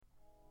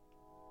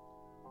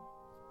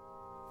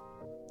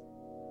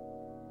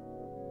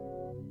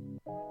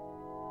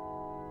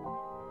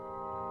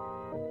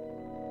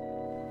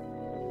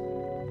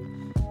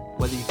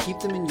Whether you keep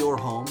them in your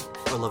home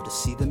or love to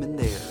see them in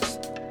theirs,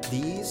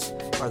 these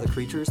are the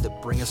creatures that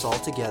bring us all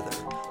together.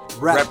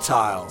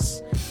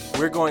 Reptiles.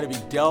 We're going to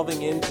be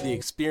delving into the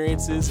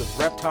experiences of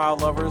reptile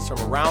lovers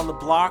from around the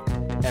block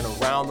and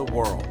around the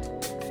world.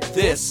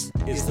 This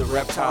is the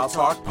Reptile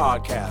Talk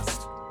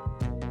Podcast.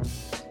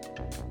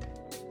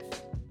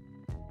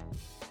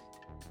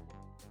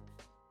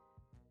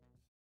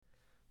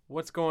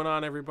 What's going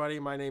on, everybody?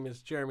 My name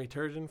is Jeremy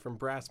Turgeon from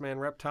Brassman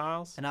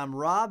Reptiles. And I'm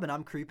Rob, and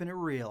I'm keeping it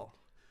real.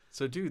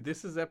 So, dude,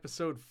 this is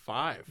episode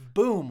 5.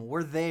 Boom,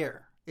 we're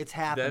there. It's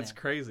happening. That's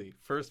crazy.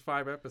 First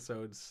 5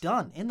 episodes.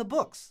 Done. In the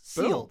books.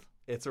 Boom. Sealed.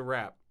 It's a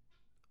wrap.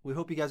 We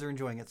hope you guys are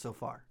enjoying it so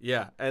far.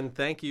 Yeah, and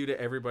thank you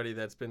to everybody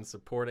that's been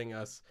supporting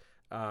us.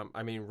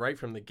 Right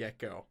from the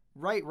get-go.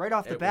 Right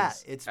off the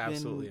bat. It's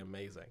absolutely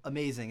amazing.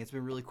 Amazing. It's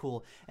been really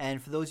cool.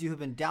 And for those of you who have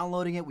been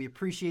downloading it, we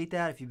appreciate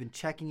that. If you've been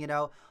checking it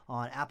out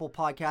on Apple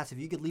Podcasts, if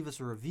you could leave us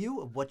a review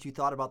of what you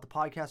thought about the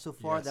podcast so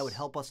far, Yes. that would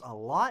help us a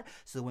lot.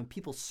 So that when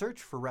people search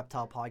for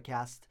Reptile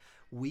Podcast,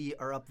 we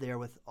are up there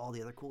with all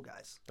the other cool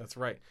guys. That's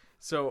right.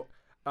 So,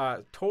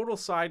 total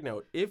side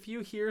note, if you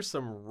hear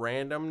some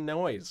random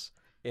noise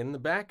in the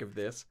back of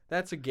this,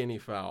 that's a guinea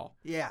fowl.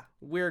 Yeah.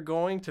 We're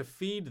going to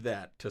feed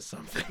that to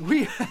something.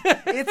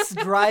 It's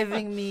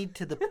driving me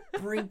to the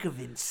brink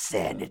of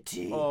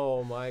insanity.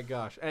 Oh my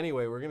gosh.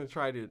 Anyway, we're going to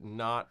try to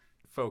not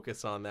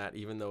focus on that,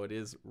 even though it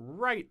is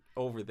right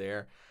over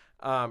there.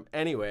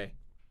 Anyway,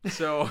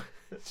 so,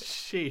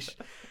 sheesh.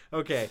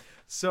 Okay,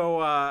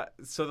 so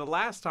the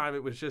last time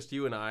it was just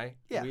you and I,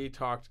 we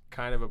talked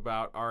kind of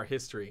about our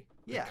history.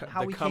 Yeah,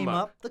 how we came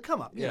up. The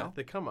come up, you know.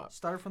 The come up.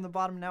 Started from the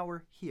bottom, now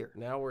we're here.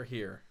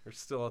 We're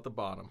still at the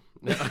bottom.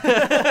 I'm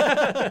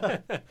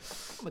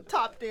a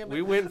top, damn it.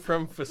 We went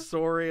from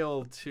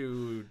fossorial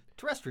to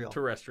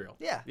terrestrial.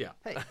 Yeah.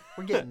 Hey,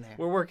 we're getting there.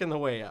 We're working the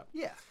way up.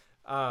 Yeah.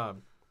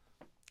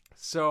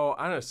 So,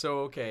 I don't know. So,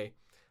 okay,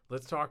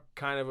 let's talk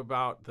kind of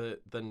about the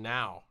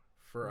now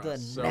for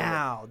us.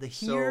 The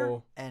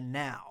here and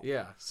now.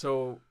 Yeah.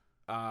 So,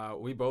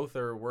 we both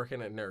are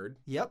working at Nerd.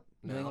 Yep.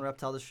 New England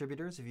Reptile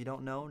Distributors. If you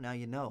don't know, now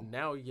you know.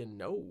 Now you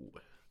know.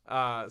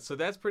 So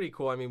that's pretty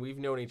cool. I mean, we've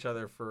known each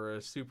other for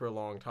a super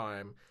long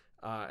time,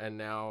 and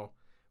now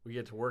we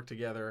get to work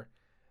together,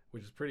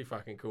 which is pretty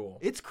fucking cool.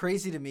 It's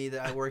crazy to me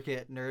that I work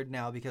at Nerd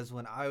now because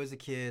when I was a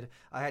kid,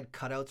 I had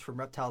cutouts from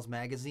Reptiles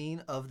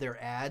Magazine of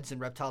their ads in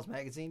Reptiles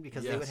Magazine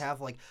because they would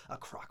have like a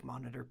croc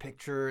monitor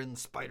picture and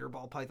spider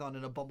ball python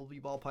and a bumblebee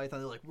ball python.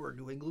 They're like, we're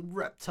New England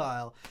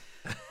Reptile.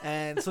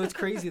 And so it's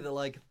crazy that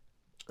like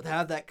to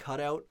have that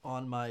cutout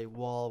on my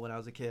wall when I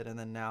was a kid, and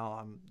then now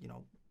I'm,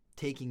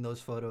 taking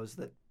those photos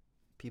that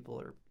people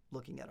are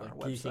looking at on our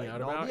website.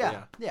 Out about?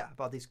 Yeah,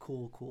 about these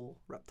cool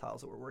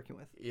reptiles that we're working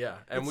with. Yeah,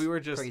 and we were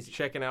just crazy.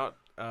 Checking out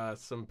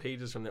some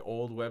pages from the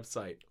old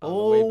website on the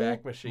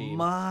Wayback Machine.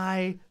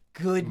 My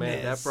goodness.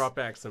 Man, that brought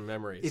back some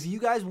memories. If you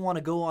guys want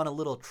to go on a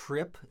little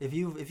trip, if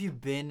you've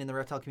been in the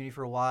reptile community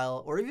for a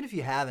while, or even if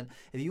you haven't,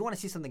 if you want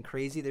to see something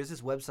crazy, there's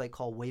this website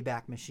called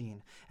Wayback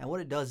Machine. And what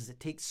it does is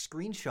it takes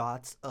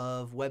screenshots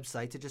of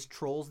websites. It just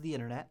trolls the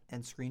internet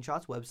and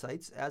screenshots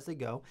websites as they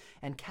go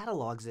and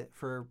catalogs it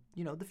for,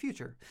 the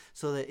future.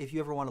 So that if you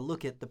ever want to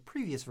look at the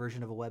previous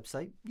version of a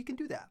website, you can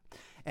do that.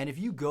 And if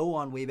you go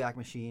on Wayback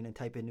Machine and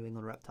type in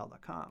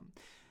NewEnglandReptile.com,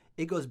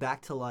 it goes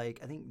back to I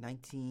think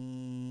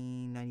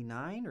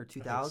 1999 or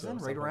 2000,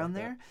 right around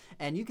there.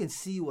 And you can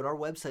see what our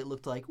website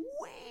looked like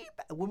way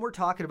back. When we're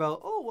talking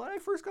about, when I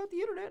first got the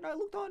internet and I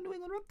looked on New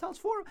England Reptiles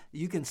Forum,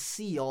 you can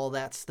see all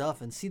that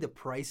stuff and see the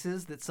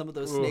prices that some of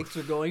those snakes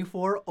are going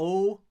for.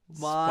 Oh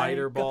my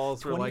Spider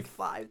balls God. were like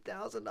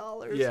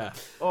 $25,000. Yeah.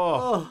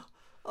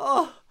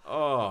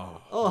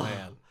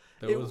 Man.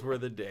 Those were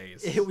the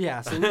days.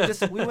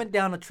 So we went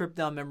down a trip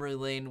down memory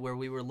lane where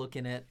we were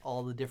looking at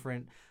all the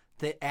different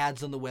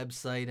ads on the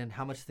website and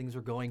how much things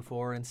were going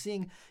for, and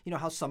seeing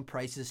how some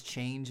prices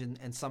change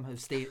and some have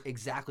stayed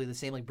exactly the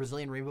same. Like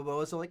Brazilian rainbow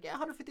boas are like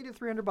 $150 to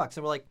 $300,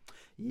 and we're like,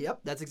 yep,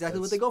 that's exactly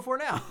what they go for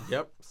now.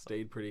 Yep,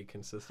 stayed pretty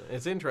consistent.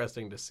 It's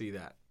interesting to see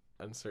that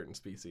on certain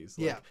species.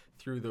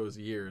 Through those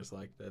years,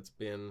 that's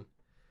been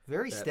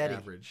very steady,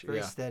 average.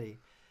 Very steady.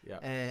 Yeah,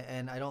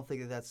 and I don't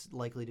think that's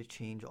likely to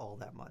change all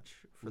that much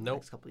for the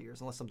next couple of years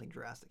unless something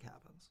drastic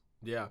happens.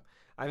 Yeah,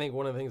 I think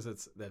one of the things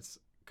that's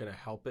going to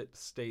help it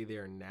stay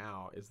there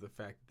now is the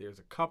fact that there's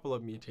a couple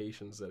of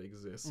mutations that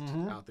exist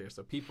out there,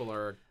 so people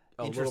are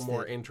a little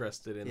more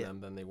interested in them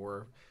than they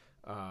were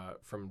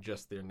from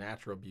just their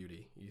natural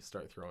beauty. You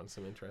start throwing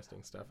some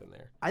interesting stuff in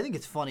there. I think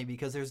it's funny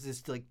because there's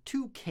this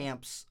two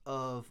camps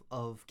of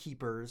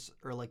keepers,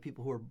 or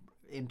people who are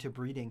into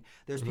breeding.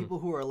 There's people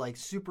who are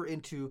super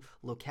into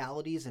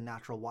localities and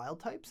natural wild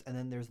types, and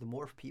then there's the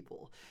morph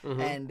people.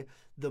 And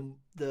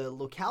the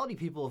locality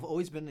people have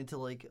always been into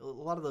a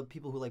lot of the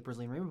people who like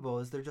Brazilian rainbow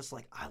boas. They're just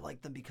I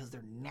like them because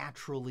they're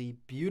naturally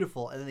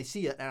beautiful, and then they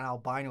see an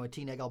albino, a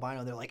teen egg albino,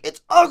 and they're like,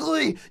 it's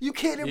ugly. You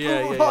can't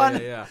improve upon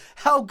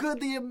how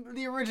good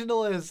the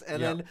original is.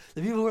 And then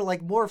the people who are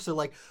like morphs are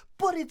like,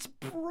 but it's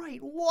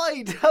bright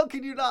white. How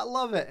can you not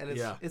love it? And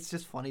it's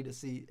just funny to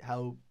see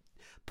how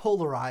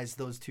polarized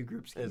those two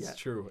groups can It's get.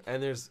 true.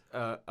 And there's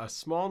a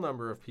small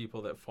number of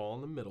people that fall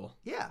in the middle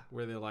Yeah.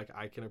 where they're like,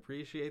 I can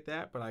appreciate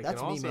that, but I That's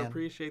can me, also man.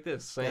 appreciate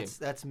this. Same.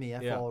 That's me. I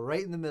Yeah. fall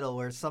right in the middle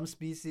where some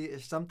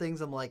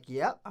things I'm like,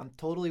 yep, I'm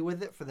totally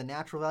with it for the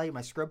natural value.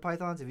 My scrub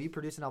pythons, if you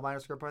produce an albino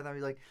scrub python,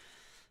 you're like,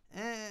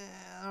 I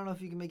don't know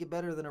if you can make it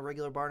better than a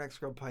regular barneck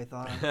scrub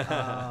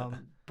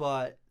python.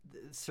 But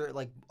certain,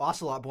 like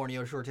ocelot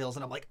Borneo shorttails,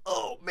 and I'm like,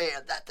 oh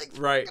man, that thing's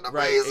Right, fucking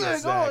right, amazing. Oh,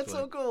 exactly. it's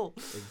so cool.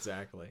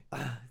 Exactly.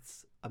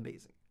 It's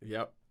amazing.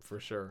 Yep, for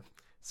sure.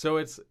 So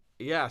it's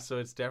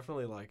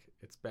definitely like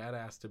it's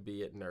badass to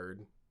be at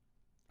Nerd.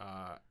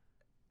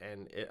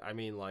 And I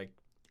mean, like,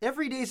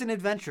 Every day's an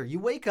adventure. You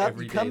wake up,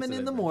 Every you come day's in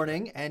an the adventure.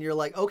 morning, and you're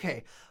like,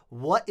 okay,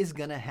 what is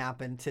going to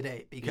happen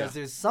today? Because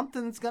Yeah. there's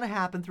something that's going to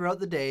happen throughout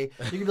the day.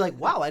 You can be like,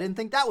 wow, I didn't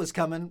think that was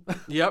coming.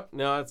 yep,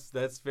 no,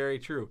 that's very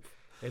true.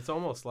 It's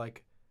almost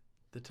like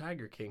the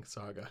Tiger King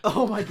saga.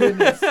 Oh, my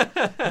goodness.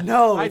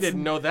 No, I it's-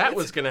 didn't know that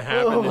was going to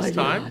happen Oh, this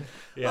my time. God.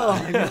 Yeah.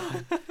 Oh, my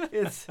God.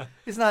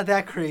 It's not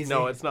that crazy.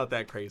 No, it's not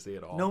that crazy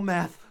at all. No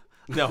meth.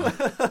 No.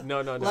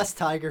 No. Less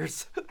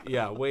tigers.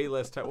 Yeah, way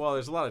less. Well,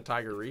 there's a lot of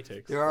tiger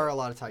retics. There are a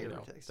lot of you tiger know,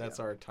 retics. That's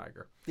our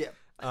tiger. Yeah.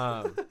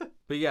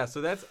 But yeah,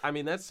 so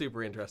that's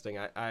super interesting.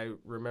 I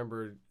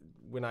remember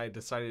when I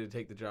decided to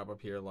take the job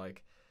up here,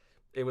 like,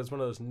 it was one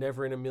of those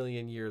never in a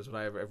million years would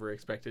I have ever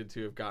expected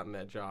to have gotten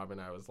that job.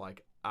 And I was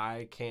like,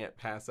 I can't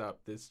pass up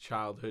this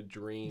childhood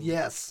dream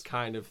Yes.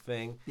 kind of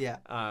thing. Yeah.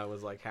 I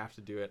was like, have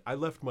to do it. I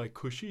left my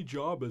cushy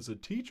job as a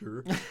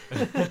teacher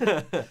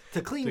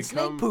To clean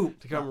snake poop.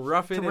 to come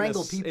rough it To in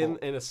wrangle people.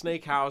 in a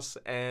snake house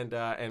and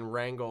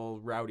wrangle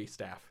rowdy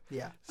staff.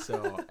 Yeah.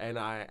 So, and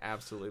I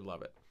absolutely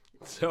love it.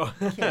 So,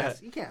 You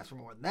can't ask for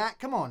more than that.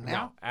 Come on now.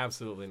 no,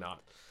 absolutely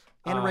not.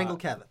 And wrangle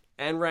Kevin.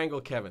 And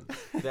wrangle Kevin.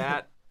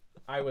 That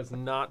I was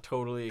not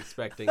totally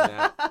expecting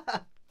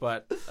that,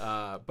 but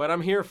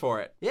I'm here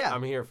for it. Yeah.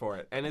 I'm here for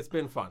it, and it's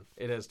been fun.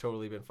 It has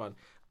totally been fun.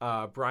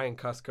 Brian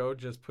Cusco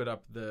just put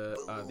up the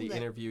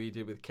interview he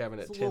did with Kevin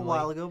at It's a Tinley. little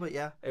while ago, but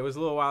yeah. It was a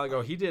little while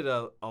ago. He did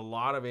a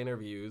lot of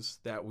interviews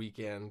that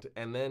weekend,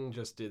 and then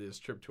just did his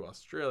trip to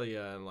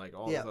Australia and like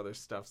all Yeah. this other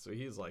stuff. So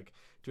he's like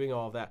doing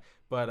all of that.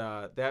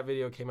 But that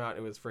video came out.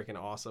 It was freaking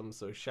awesome.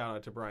 So shout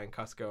out to Brian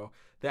Cusco.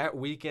 That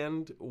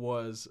weekend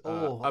was A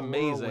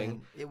amazing.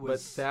 whirlwind. It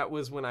was. But that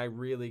was when I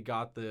really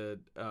got the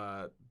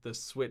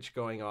switch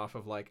going off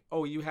of like,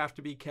 oh, you have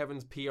to be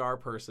Kevin's PR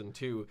person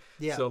too.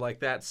 Yeah. So like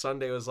that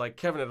Sunday was like,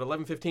 Kevin, at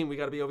 11:15 we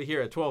got to be over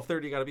here. At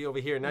 12:30 you got to be over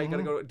here. Now you got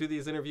to go do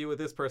this interview with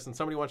this person.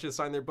 Somebody wants you to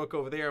sign their book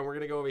over there, and we're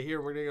gonna go over here.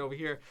 And we're gonna go over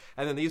here.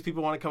 And then these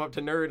people want to come up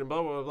to Nerd and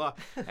blah blah blah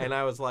blah. And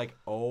I was like,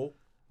 oh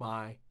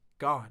my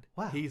God,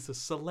 Wow. he's a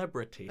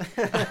celebrity.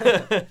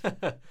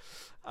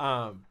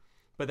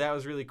 But that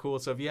was really cool.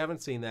 So if you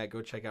haven't seen that,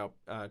 go check out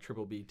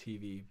Triple B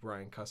TV,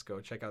 Brian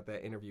Cusco. Check out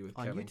that interview with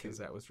On Kevin YouTube. because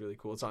that was really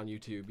cool. It's on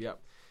YouTube. Yep.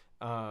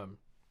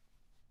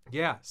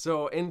 Yeah.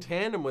 So in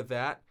tandem with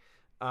that,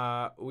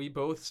 we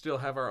both still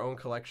have our own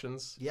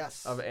collections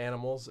Yes. of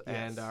animals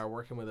and Yes. are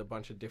working with a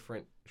bunch of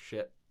different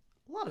shit,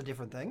 A lot of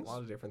different a things. lot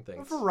of different A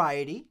things.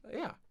 variety.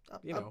 Yeah.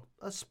 You know.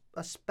 A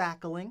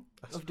spackling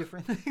of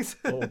different things.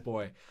 Oh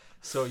boy.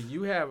 So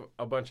you have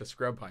a bunch of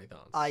scrub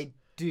pythons. I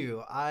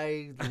do.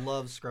 I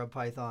love scrub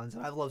pythons,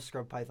 and I've loved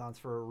scrub pythons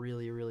for a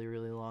really, really,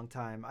 really long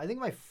time. I think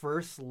my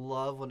first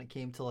love when it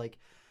came to like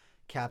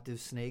captive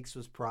snakes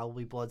was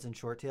probably Bloods and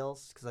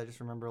Shorttails, because I just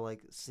remember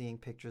like seeing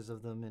pictures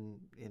of them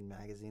in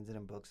magazines and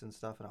in books and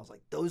stuff, and I was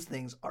like, those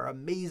things are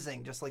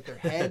amazing. Just like their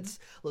heads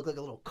look like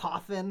a little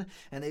coffin,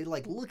 and they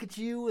like look at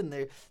you, and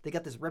they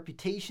got this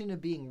reputation of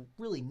being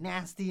really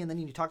nasty. And then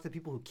you talk to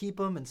people who keep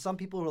them, and some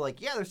people are like,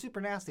 yeah, they're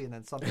super nasty, and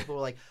then some people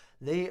are like,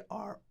 they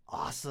are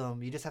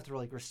awesome. You just have to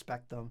like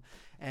respect them.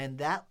 And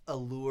that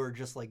allure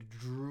just like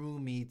drew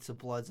me to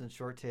Bloods and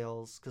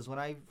Shorttails, because when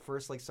I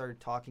first like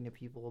started talking to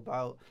people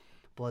about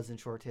Bloods and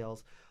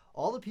Shorttails,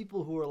 all the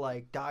people who were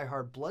like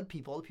diehard blood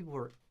people, all the people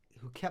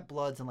who kept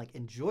Bloods and like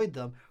enjoyed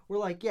them were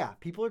like, yeah,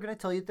 people are going to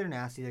tell you that they're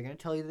nasty. They're going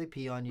to tell you that they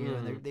pee on you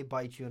and they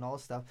bite you and all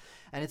this stuff.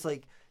 And it's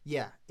like,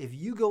 yeah, if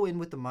you go in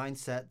with the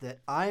mindset that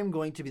I'm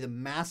going to be the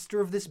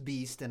master of this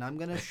beast and I'm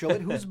going to show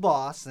it who's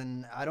boss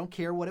and I don't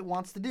care what it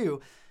wants to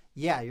do,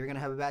 yeah, you're going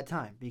to have a bad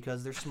time,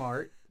 because they're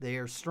smart, they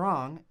are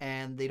strong,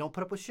 and they don't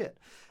put up with shit.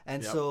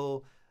 And Yep.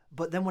 so,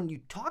 but then when you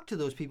talk to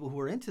those people who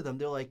are into them,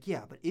 they're like,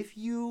 yeah, but if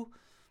you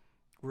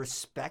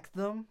respect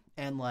them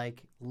and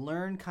like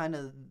learn kind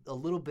of a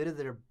little bit of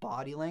their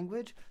body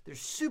language, they're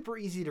super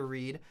easy to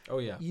read. Oh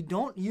yeah. You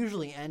don't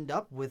usually end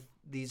up with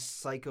these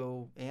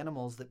psycho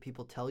animals that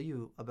people tell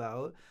you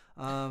about.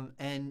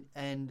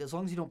 And as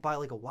long as you don't buy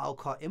like a wild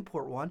caught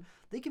import one,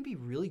 they can be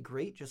really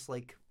great. Just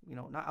like, you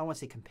know, not, I don't want to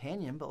say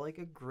companion, but like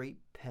a great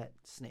pet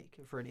snake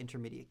for an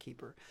intermediate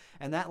keeper.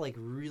 And that like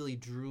really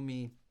drew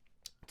me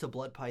to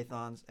blood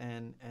pythons,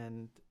 and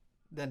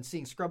then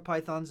seeing scrub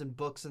pythons in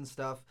books and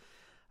stuff.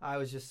 I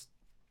was just,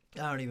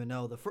 I don't even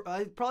know.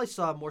 I probably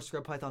saw more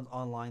scrub pythons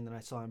online than I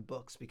saw in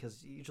books,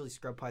 because usually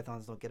scrub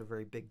pythons don't get a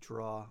very big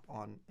draw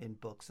in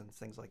books and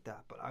things like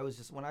that. But I was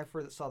just, when I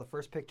first saw the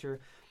first picture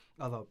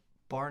of a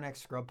Barneck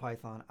scrub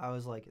python, I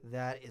was like,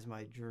 that is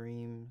my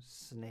dream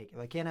snake. If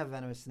I can't have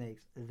venomous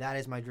snakes, that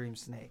is my dream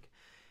snake.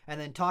 And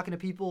then talking to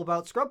people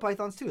about scrub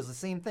pythons too is the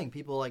same thing.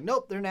 People are like,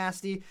 nope, they're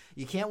nasty.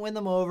 You can't win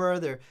them over.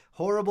 They're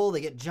horrible. They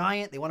get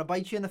giant. They want to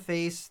bite you in the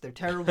face. They're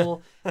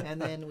terrible.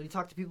 And then when you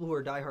talk to people who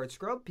are diehard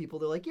scrub people,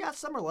 they're like, yeah,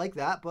 some are like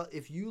that. But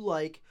if you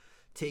like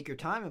take your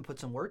time and put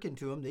some work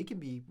into them, they can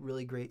be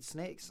really great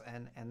snakes.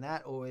 And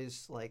that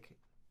always like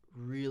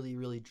really,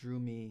 really drew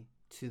me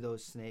to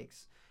those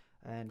snakes.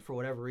 And for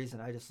whatever reason,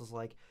 I just was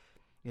like,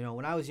 you know,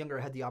 when I was younger,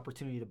 I had the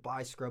opportunity to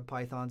buy scrub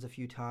pythons a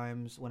few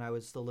times when I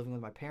was still living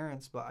with my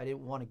parents, but I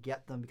didn't want to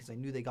get them because I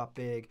knew they got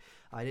big.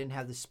 I didn't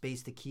have the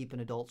space to keep an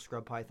adult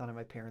scrub python in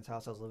my parents'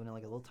 house. I was living in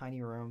like a little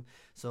tiny room.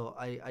 So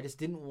I just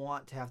didn't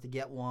want to have to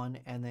get one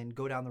and then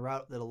go down the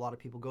route that a lot of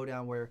people go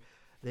down where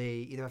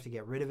they either have to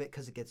get rid of it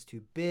because it gets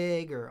too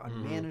big or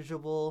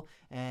unmanageable.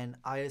 And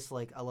I just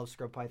I love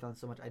scrub pythons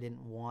so much. I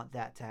didn't want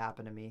that to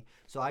happen to me.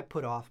 So I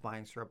put off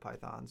buying scrub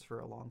pythons for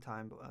a long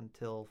time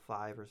until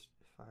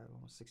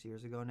almost 6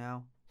 years ago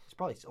now. It's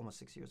probably almost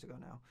 6 years ago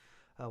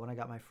now when I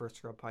got my first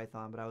scrub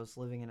python. But I was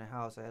living in a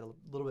house. I had a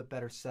little bit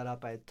better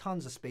setup. I had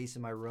tons of space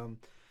in my room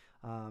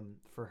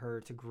for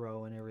her to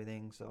grow and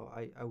everything. So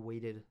I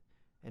waited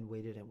and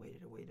waited and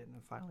waited and waited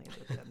and finally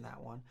ended up getting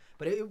that one.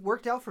 But it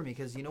worked out for me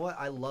because you know what?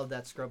 I love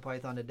that scrub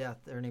python to death.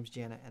 Her name's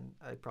Janet, and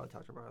I probably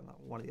talked about her on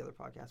one of the other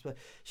podcasts. But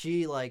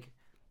she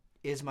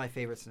is my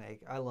favorite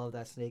snake. I love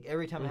that snake.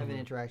 Every time I have an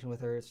interaction with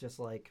her, it's just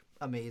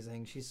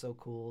amazing. She's so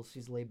cool.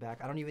 She's laid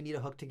back. I don't even need a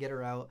hook to get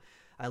her out.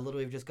 I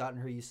literally have just gotten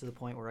her used to the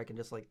point where I can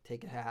just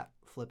take a hat,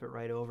 flip it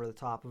right over the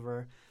top of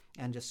her,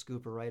 and just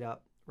scoop her right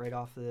up, right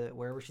off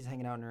wherever she's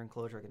hanging out in her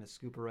enclosure. I can just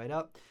scoop her right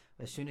up.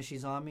 As soon as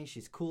she's on me,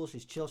 she's cool.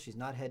 She's chill. She's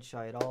not head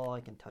shy at all.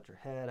 I can touch her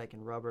head. I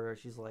can rub her.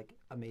 She's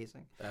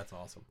amazing. That's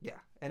awesome. Yeah,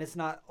 and it's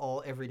not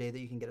every day that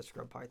you can get a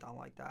scrub python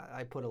like that.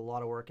 I put a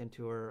lot of work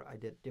into her. I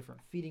did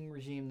different feeding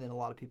regime than a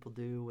lot of people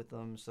do with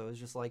them. So it's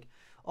just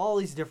all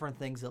these different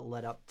things that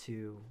led up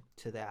to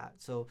that.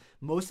 So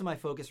most of my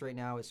focus right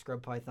now is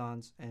scrub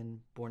pythons and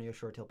Borneo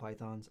short-tailed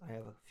pythons. I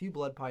have a few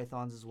blood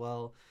pythons as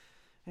well.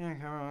 And a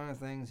couple other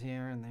things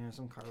here and there,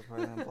 some carpet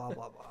python, blah,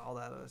 blah, blah, all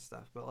that other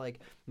stuff. But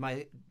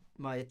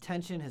my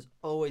attention has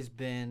always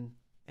been,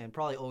 and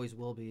probably always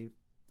will be,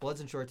 bloods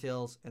and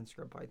short-tails and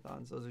scrub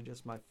pythons. Those are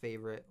just my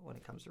favorite when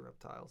it comes to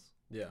reptiles.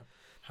 Yeah.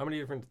 How many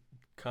different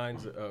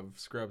kinds of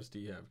scrubs do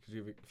you have? Because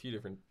you have a few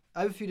different...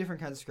 I have a few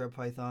different kinds of scrub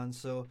pythons.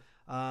 So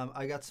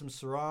I got some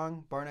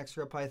sarong Barneck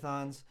scrub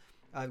pythons.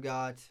 I've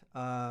got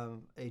a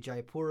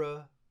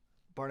Jayapura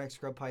Barneck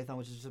scrub python,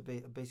 which is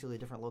just basically a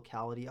different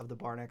locality of the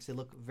Barnecks. They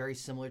look very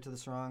similar to the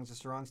sarongs. The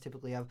sarongs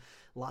typically have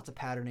lots of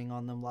patterning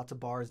on them, lots of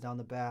bars down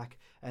the back,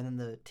 and then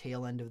the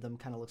tail end of them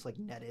kind of looks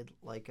netted,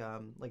 like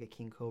a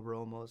king cobra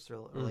almost,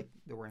 or like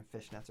they're wearing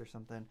fishnets or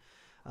something.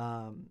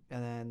 And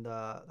then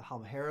the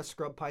Halmahera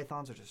scrub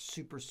pythons are just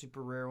super,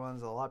 super rare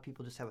ones. A lot of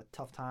people just have a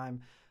tough time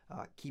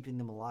keeping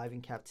them alive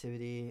in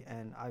captivity,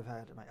 and I've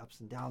had my ups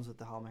and downs with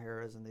the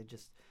Halmaheras, and they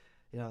just...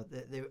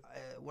 they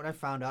when I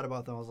found out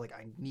about them, I was like,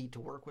 I need to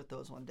work with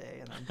those one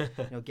day. And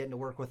then, getting to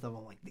work with them,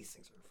 I'm like, these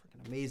things are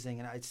freaking amazing.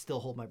 And I still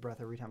hold my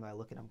breath every time I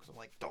look at them because I'm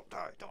like, don't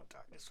die.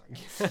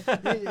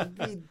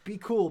 be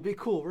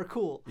cool, we're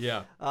cool.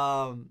 Yeah.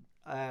 And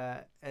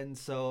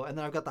then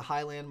I've got the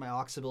Highland, my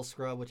Oxabil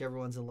scrub, which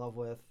everyone's in love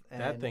with. And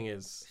that thing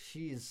is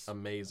she's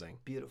amazing.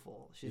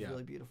 Beautiful. She's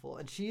really beautiful.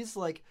 And she's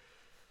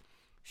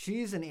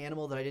an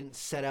animal that I didn't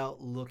set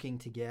out looking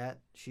to get.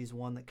 She's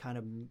one that kind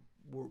of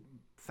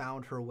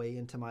found her way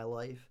into my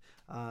life.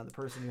 The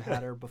person who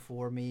had her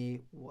before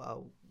me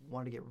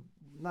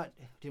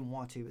didn't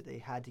want to, but they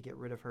had to get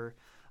rid of her.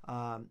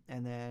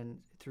 And then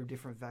through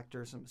different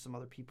vectors, some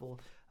other people,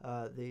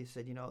 they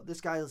said,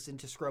 this guy is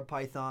into scrub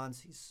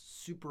pythons. He's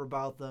super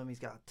about them. He's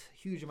got a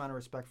huge amount of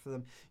respect for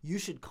them. You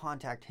should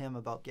contact him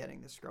about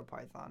getting this scrub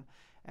python.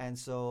 And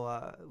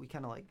so we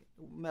kind of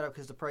met up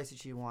because the price that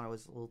she wanted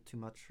was a little too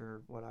much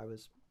for what I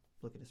was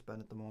looking to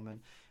spend at the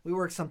moment. We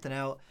worked something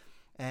out.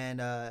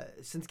 And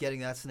since getting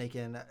that snake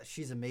in,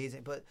 she's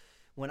amazing. But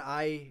when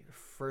I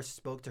first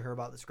spoke to her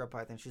about the scrub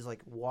python, she's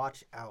like,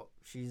 watch out.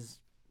 She's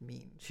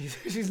mean.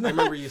 She's not. I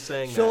remember you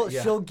saying that.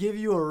 Yeah. She'll give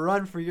you a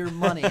run for your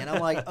money. And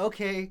I'm like,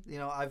 okay.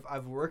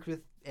 I've worked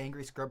with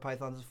angry scrub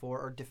pythons before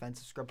or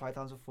defensive scrub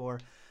pythons before.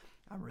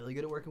 I'm really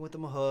good at working with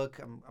them a hook.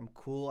 I'm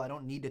cool. I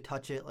don't need to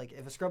touch it.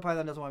 If a scrub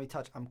python doesn't want to be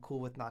touched, I'm cool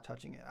with not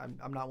touching it.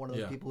 I'm not one of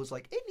those people who's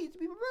like, it needs to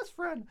be my best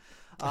friend.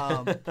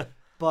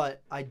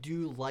 But I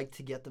do like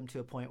to get them to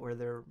a point where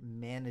they're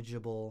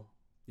manageable.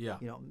 Yeah.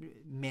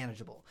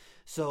 Manageable.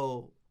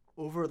 So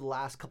over the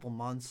last couple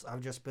months,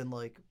 I've just been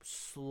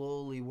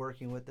slowly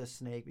working with this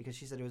snake because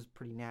she said it was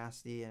pretty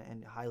nasty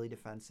and highly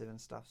defensive and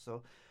stuff.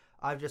 So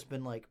I've just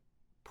been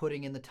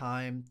putting in the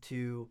time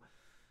to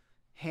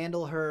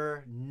handle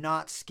her,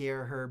 not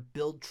scare her,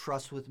 build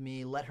trust with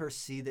me, let her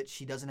see that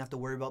she doesn't have to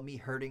worry about me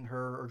hurting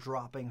her or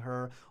dropping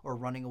her or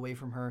running away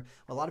from her.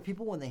 A lot of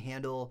people, when they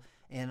handle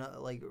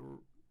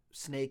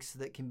snakes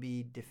that can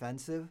be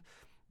defensive,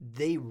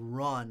 they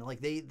run.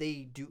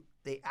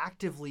 They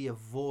actively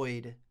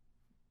avoid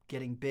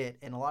getting bit,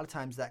 and a lot of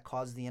times that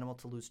causes the animal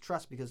to lose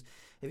trust, because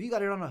if you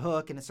got it on a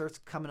hook and it starts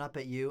coming up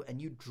at you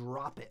and you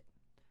drop it,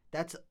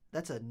 that's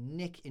a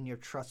nick in your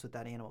trust with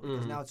that animal,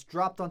 because now it's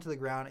dropped onto the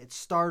ground, it's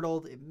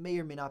startled, it may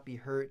or may not be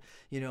hurt,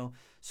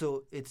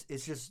 so it's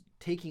just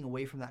taking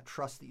away from that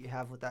trust that you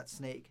have with that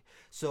snake.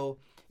 So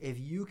if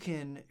you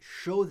can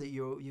show that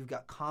you've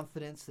got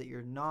confidence, that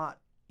you're not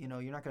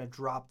going to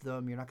drop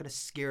them, you're not going to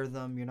scare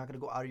them, you're not going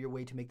to go out of your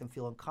way to make them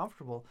feel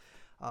uncomfortable,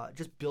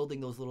 just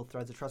building those little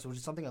threads of trust, which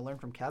is something I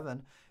learned from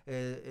Kevin,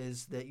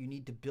 is that you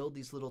need to build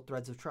these little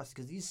threads of trust,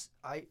 because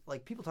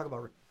people talk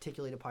about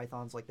reticulated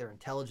pythons like they're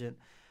intelligent,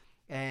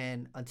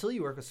 and until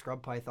you work with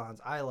scrub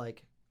pythons,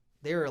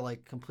 they're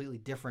like completely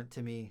different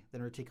to me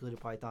than reticulated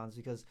pythons,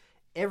 because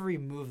every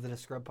move that a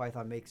scrub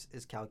python makes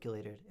is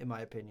calculated, in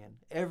my opinion.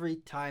 Every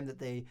time that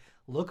they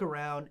look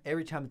around,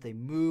 every time that they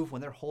move,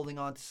 when they're holding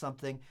on to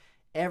something,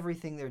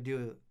 everything they're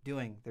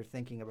doing, they're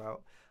thinking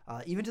about.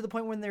 Even to the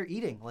point when they're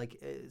eating.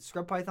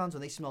 Scrub pythons,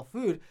 when they smell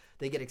food,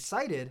 they get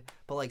excited,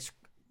 but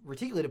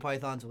reticulated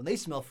pythons, when they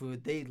smell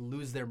food, they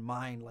lose their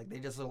mind. They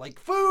just are like,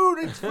 food,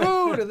 it's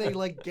food, and they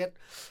get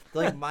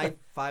my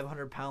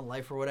 500-pound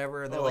life or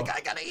whatever, and they're like,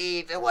 I gotta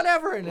eat and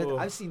whatever. And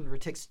I've seen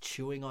retics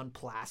chewing on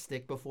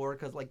plastic before,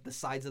 because the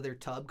sides of their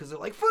tub, because they're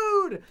like,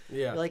 food.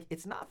 Yeah,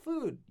 it's not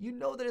food. You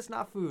know that it's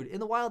not food. In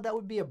the wild, that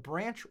would be a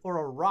branch or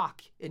a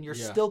rock, and you're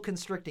still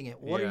constricting it.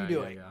 What are you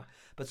doing? Yeah.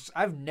 But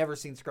I've never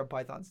seen scrub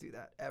pythons do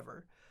that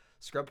ever.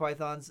 Scrub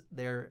pythons,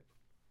 they're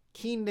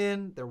keened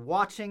in, they're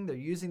watching, they're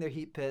using their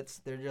heat pits,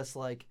 they're just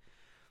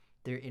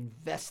they're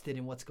invested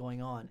in what's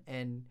going on.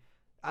 And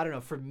I don't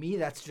know, for me,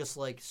 that's just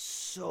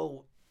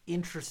so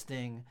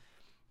interesting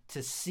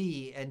to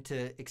see and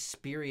to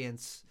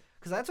experience,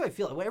 because that's what I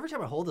feel. Every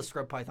time I hold a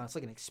scrub python, it's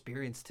like an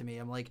experience to me.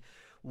 I'm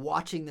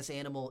watching this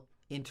animal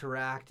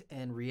interact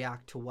and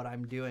react to what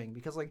I'm doing,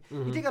 because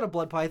you take out a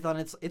blood python,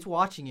 it's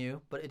watching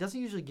you, but it doesn't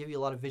usually give you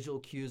a lot of visual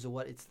cues of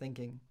what it's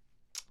thinking,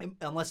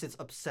 unless it's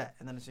upset,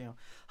 and then it's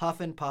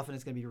huffing, puffing,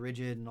 it's going to be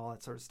rigid and all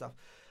that sort of stuff.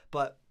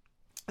 But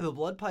if a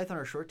blood python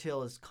or short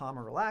tail is calm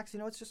or relaxed,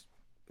 it's just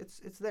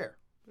it's there,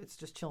 it's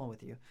just chilling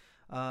with you.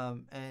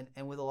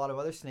 And with a lot of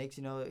other snakes,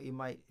 you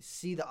might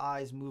see the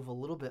eyes move a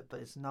little bit, but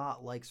it's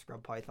not like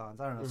scrub pythons.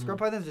 I don't know. Scrub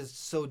pythons is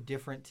just so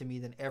different to me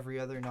than every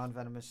other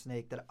non-venomous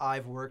snake that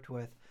I've worked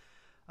with.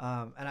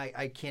 And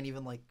I can't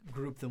even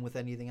group them with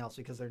anything else,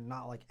 because they're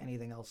not like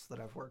anything else that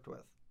I've worked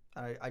with.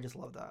 I just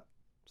love that.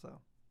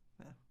 So,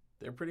 yeah.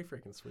 They're pretty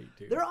freaking sweet,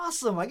 too. They're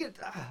awesome. I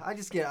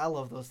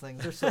love those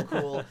things. They're so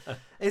cool.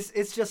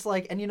 It's just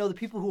and the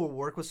people who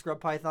work with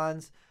scrub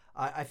pythons,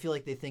 I feel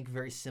like they think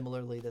very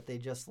similarly, that they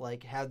just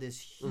have this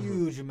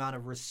huge amount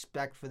of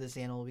respect for this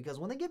animal, because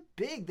when they get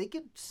big, they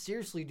can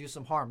seriously do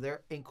some harm.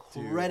 They're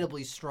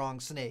incredibly strong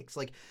snakes.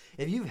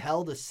 If you've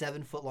held a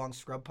 7-foot-long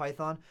scrub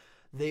python,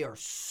 they are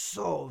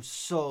so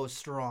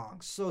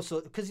strong. So,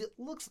 because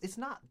it's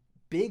not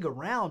big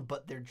around,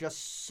 but they're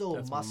just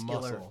so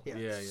muscular. Muscle.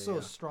 Yeah,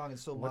 strong and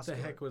so muscular.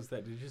 What the heck was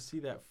that? Did you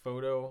see that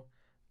photo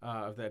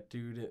of that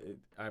dude?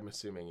 I'm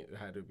assuming it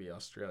had to be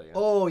Australian.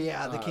 Oh,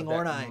 yeah, the King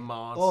Ornai.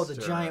 Monster. Oh, the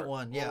giant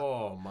one, yeah.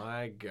 Oh,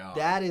 my God.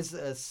 That is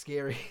a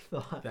scary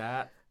thought.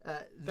 That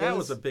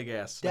was a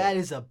big-ass snake. That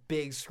is a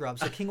big scrub.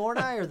 So King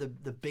Ornai are the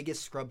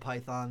biggest scrub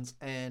pythons,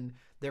 and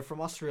they're from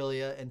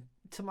Australia, and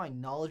to my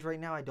knowledge right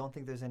now, I don't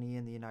think there's any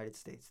in the United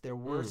States. There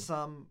were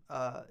some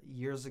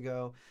years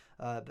ago,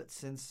 but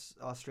since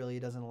Australia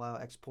doesn't allow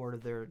export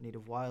of their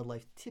native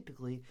wildlife,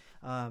 typically,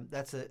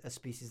 that's a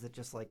species that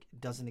just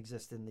doesn't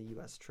exist in the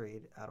U.S.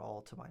 trade at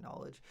all, to my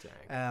knowledge.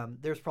 Dang.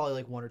 There's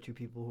probably 1 or 2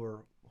 people who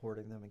are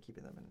hoarding them and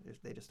keeping them, and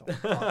they just don't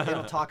talk, they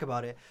don't talk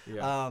about it.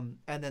 Yeah.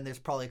 And then there's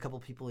probably a couple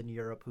people in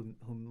Europe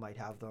who might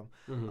have them.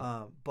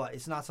 But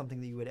it's not something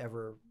that you would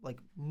ever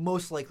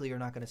most likely you're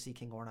not going to see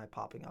King Ornai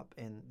popping up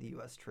in the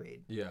U.S.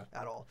 trade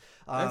at all.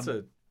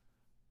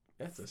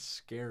 That's a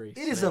scary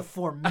snake. It is a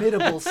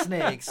formidable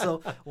snake.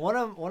 So one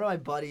of my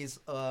buddies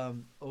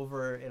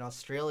over in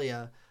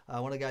Australia,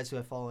 one of the guys who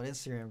I follow on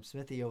Instagram,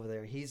 Smithy over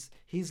there, he's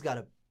got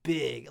a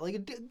big, a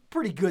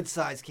pretty good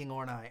sized King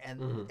Ornai,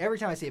 and every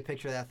time I see a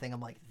picture of that thing, I'm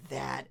like,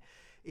 that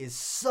is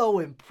so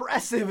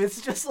impressive.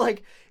 It's just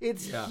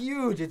it's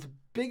huge. It's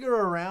bigger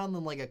around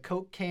than a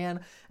Coke can,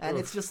 and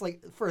it's just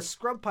for a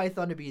scrub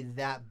python to be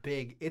that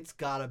big, it's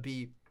gotta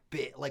be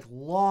big,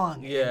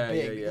 long and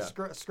big.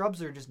 Yeah.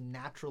 Scrubs are just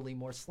naturally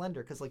more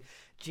slender, because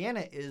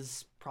Janet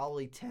is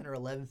probably 10 or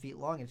 11 feet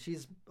long, and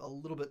she's a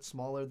little bit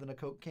smaller than a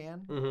Coke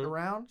can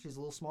around. She's a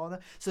little smaller than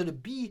that. So to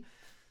be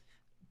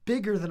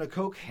bigger than a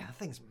Coke can, that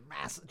thing's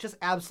massive, just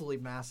absolutely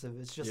massive.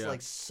 It's just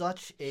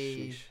such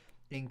a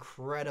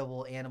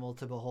incredible animal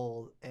to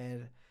behold,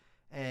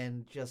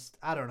 and just,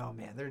 I don't know,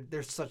 man,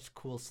 they're such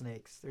cool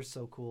snakes. They're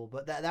so cool.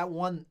 But that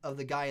one of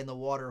the guy in the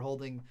water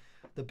holding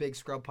the big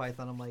scrub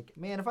python, I'm like,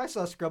 man, if I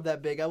saw a scrub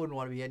that big, I wouldn't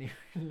want to be anywhere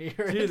near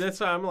it. Dude, that's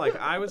why I'm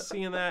I was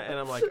seeing that, and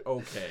I'm like,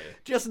 okay.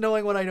 Just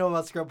knowing what I know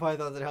about scrub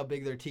pythons and how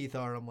big their teeth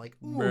are, I'm like,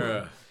 ooh.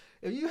 Bruh.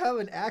 If you have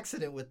an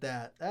accident with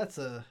that, that's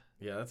a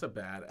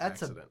bad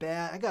accident.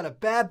 I got a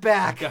bad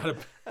back.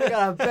 I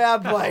got a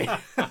bad bite.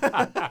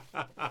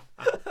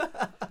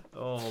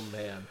 Oh Oh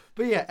man.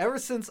 But yeah, ever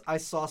since I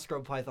saw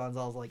scrub pythons,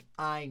 I was like,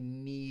 I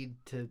need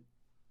to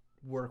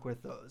work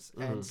with those.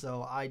 And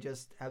so I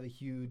just have a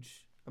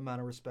huge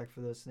amount of respect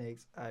for those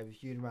snakes. I have a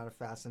huge amount of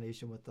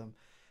fascination with them.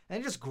 And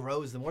it just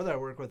grows. The more that I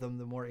work with them,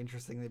 the more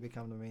interesting they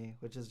become to me,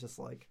 which is just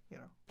like,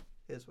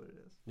 is what it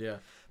is. Yeah.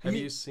 Have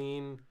you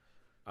seen,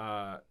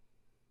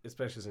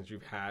 especially since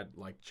you've had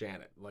like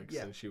Janet,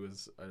 since she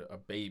was a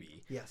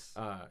baby. Yes.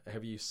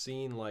 Have you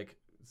seen like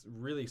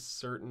really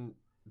certain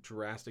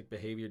drastic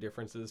behavior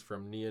differences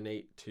from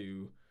neonate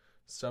to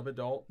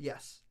subadult?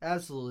 Yes,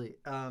 absolutely.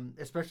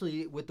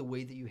 Especially with the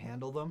way that you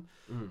handle them.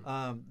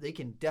 They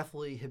can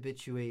definitely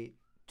habituate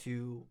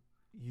to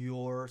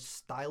your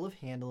style of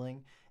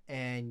handling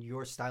and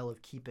your style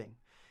of keeping.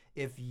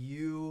 If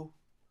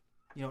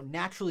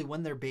naturally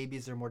when they're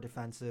babies, they're more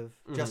defensive.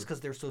 Just because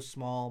they're so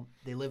small,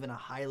 they live in a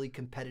highly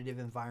competitive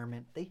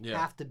environment. They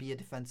have to be a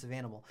defensive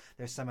animal.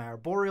 They're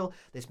semi-arboreal.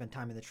 They spend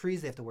time in the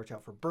trees. They have to watch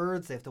out for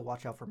birds. They have to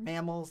watch out for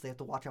mammals. They have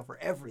to watch out for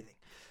everything.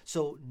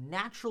 So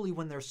naturally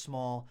when they're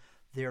small,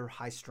 they're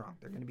high-strung.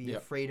 They're going to be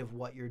afraid of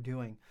what you're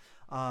doing.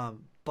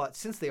 But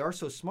since they are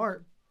so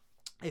smart,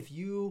 if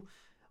you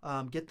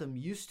get them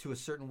used to a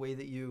certain way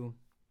that you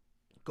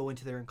go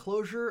into their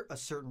enclosure, a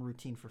certain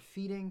routine for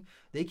feeding,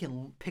 they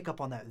can pick up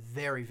on that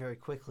very, very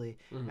quickly.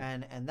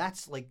 And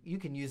that's like, you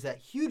can use that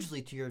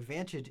hugely to your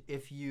advantage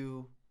if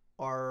you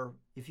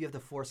have the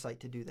foresight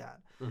to do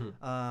that.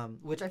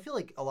 Which I feel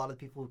like a lot of the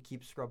people who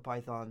keep scrub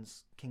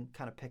pythons can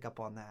kind of pick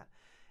up on that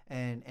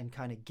and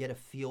kind of get a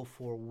feel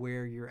for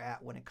where you're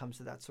at when it comes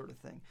to that sort of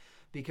thing.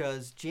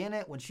 Because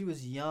Janet, when she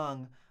was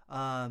young,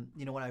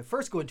 when I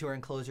first go into her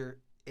enclosure,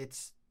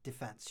 it's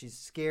defense. She's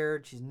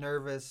scared, she's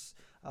nervous,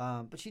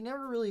 but she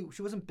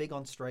wasn't big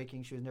on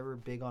striking. She was never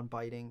big on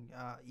biting.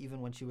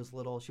 Even when she was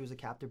little, she was a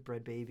captive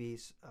bred baby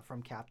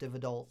from captive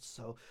adults.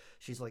 So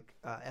she's like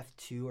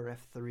F2 or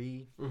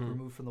F3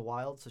 removed from the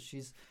wild. So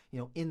she's,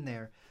 in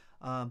there.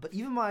 But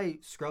even my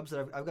scrubs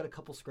I've got a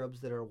couple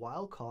scrubs that are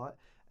wild caught,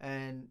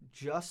 and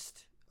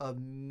just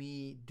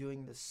me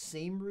doing the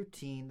same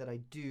routine that I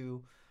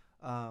do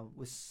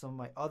with some of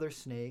my other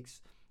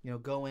snakes,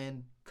 go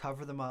in,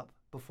 cover them up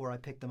before I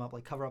pick them up,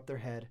 like cover up their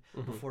head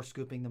before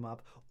scooping them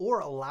up,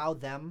 or allow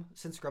them,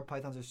 since scrub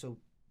pythons are so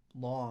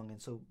long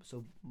and so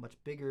much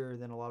bigger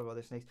than a lot of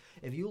other snakes,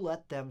 if you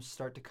let them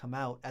start to come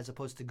out as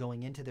opposed to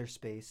going into their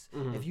space,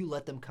 if you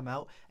let them come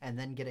out and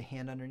then get a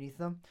hand underneath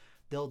them,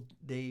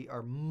 they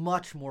are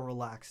much more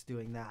relaxed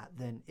doing that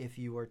than if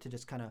you were to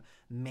just kind of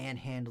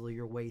manhandle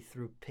your way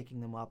through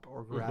picking them up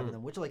or grabbing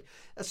them, which like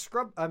a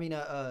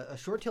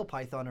short-tailed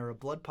python or a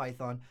blood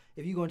python,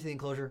 if you go into the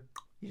enclosure,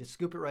 you just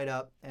scoop it right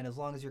up, and as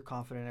long as you're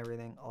confident in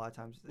everything, a lot of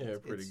times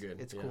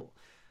it's cool.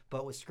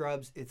 But with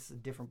scrubs, it's a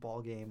different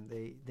ball game.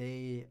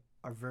 They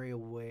are very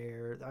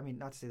aware. I mean,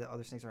 not to say that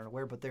other snakes aren't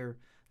aware, but they're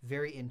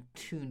very in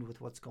tune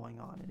with what's going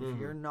on. And if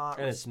you're not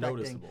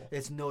respecting,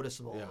 it's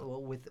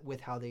noticeable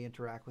with how they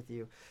interact with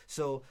you.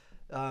 So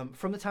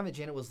from the time that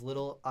Janet was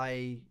little,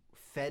 I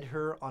fed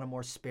her on a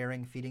more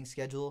sparing feeding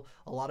schedule.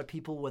 A lot of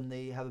people, when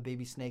they have a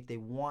baby snake, they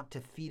want to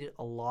feed it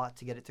a lot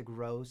to get it to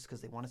grow because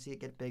they want to see it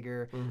get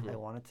bigger. They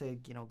want it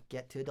to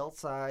get to adult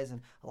size,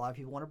 and a lot of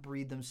people want to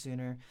breed them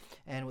sooner.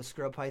 And with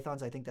scrub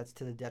pythons, I think that's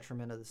to the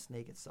detriment of the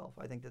snake itself.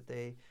 I think that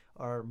they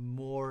are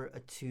more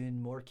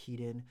attuned, more keyed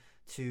in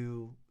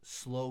to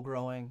slow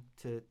growing,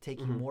 to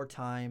taking more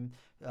time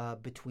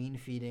between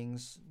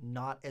feedings,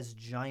 not as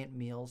giant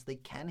meals. They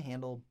can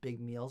handle big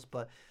meals,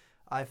 but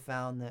I've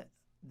found that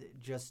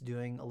just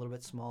doing a little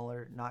bit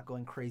smaller, not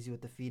going crazy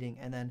with the feeding.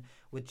 And then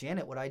with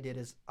Janet, what I did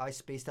is I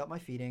spaced out my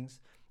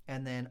feedings,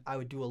 and then I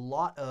would do a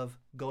lot of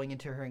going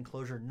into her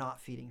enclosure, not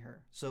feeding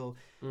her. So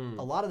a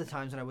lot of the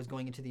times when I was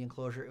going into the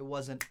enclosure, it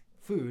wasn't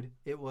food.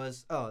 It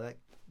was,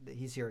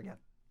 he's here again.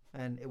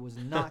 And it was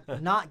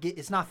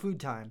it's not food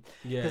time.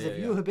 Because if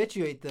you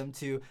habituate them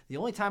to the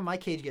only time my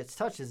cage gets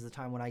touched is the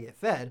time when I get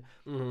fed,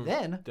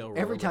 then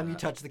every time you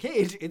touch the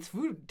cage, it's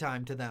food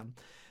time to them.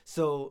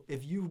 So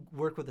if you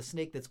work with a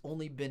snake that's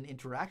only been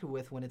interacted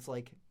with when it's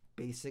like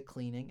basic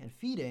cleaning and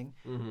feeding,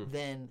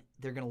 then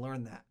they're going to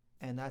learn that.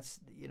 And that's,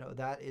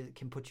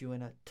 can put you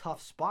in a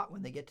tough spot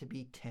when they get to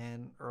be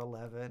 10 or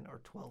 11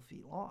 or 12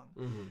 feet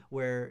long,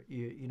 where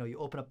you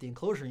open up the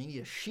enclosure and you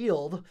need a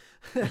shield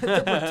to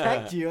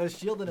protect you, a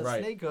shield and a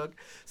snake hook,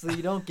 so that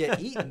you don't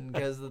get eaten,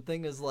 because the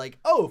thing is like,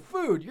 oh,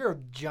 food, you're a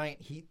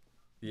giant heat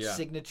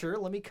signature,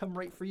 let me come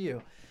right for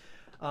you.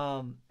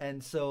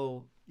 And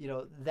so,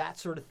 that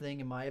sort of thing,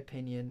 in my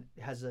opinion,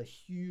 has a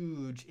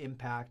huge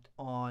impact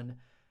on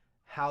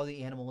how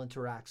the animal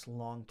interacts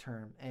long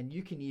term. And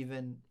you can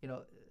even,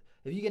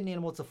 if you get an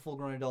animal that's a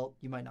full-grown adult,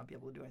 you might not be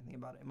able to do anything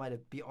about it. It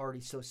might be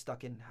already so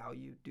stuck in how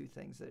you do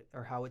things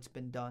or how it's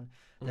been done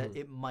that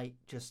it might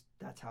just,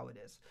 that's how it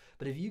is.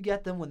 But if you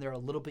get them when they're a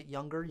little bit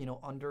younger,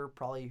 under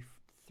probably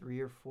 3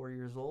 or 4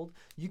 years old,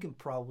 you can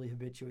probably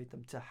habituate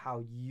them to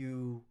how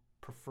you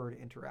prefer to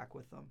interact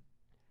with them.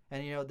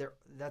 And,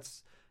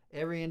 that's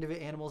every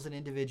animal's an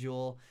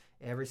individual.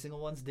 Every single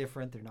one's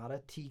different. They're not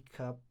a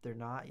teacup. They're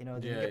not,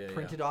 they get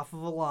printed off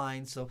of a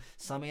line. So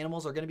some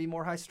animals are going to be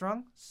more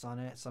high-strung.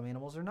 Some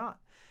animals are not.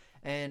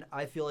 And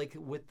I feel like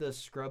with the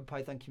scrub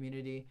python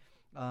community,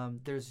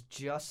 there's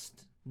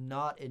just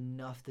not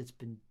enough that's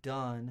been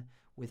done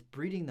with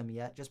breeding them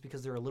yet, just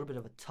because they're a little bit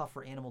of a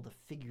tougher animal to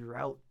figure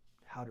out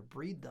how to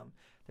breed them.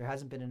 There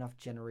hasn't been enough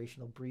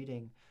generational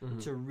breeding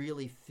to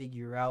really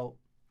figure out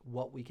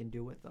what we can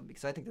do with them,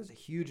 because I think there's a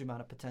huge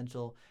amount of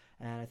potential.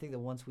 And I think that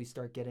once we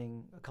start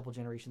getting a couple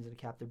generations into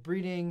captive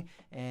breeding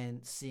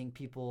and seeing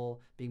people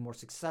being more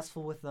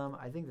successful with them,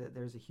 I think that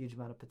there's a huge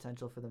amount of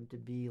potential for them to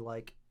be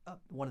like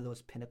one of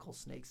those pinnacle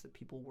snakes that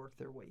people work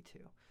their way to.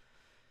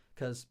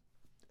 Because,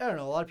 I don't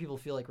know, a lot of people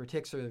feel like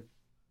retics are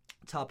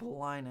top of the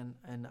line,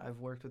 and I've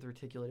worked with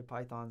reticulated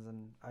pythons,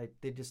 and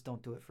they just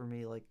don't do it for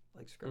me like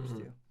scrubs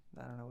do.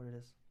 I don't know what it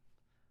is,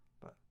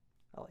 but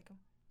I like them.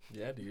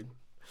 Yeah, dude.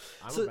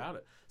 I'm about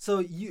it. So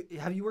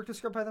have you worked with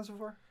scrub pythons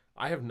before?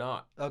 I have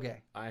not.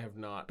 Okay. I have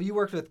not. But you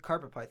worked with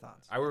carpet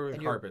pythons. I work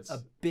with carpets. You're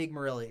a big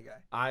Morelia guy.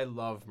 I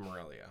love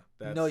Morelia.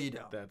 No, you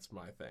don't. That's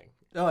my thing.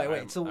 Oh,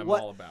 wait. I'm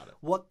all about it.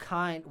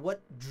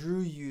 What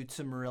drew you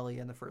to Morelia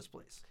in the first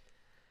place?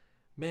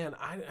 Man,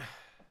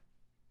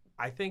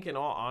 I think in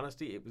all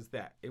honesty, it was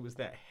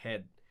that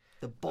head.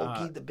 The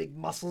bulky, the big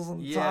muscles on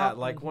top. Yeah,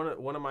 like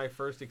one of my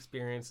first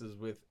experiences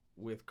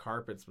with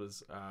carpets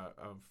was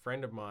a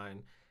friend of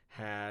mine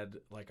had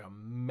like a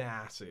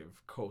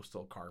massive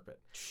coastal carpet,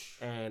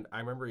 and I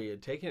remember he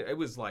had taken it. It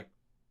was like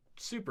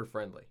super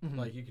friendly,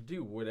 like you could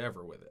do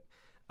whatever with it.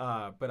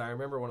 But I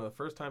remember one of the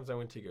first times I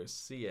went to go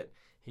see it,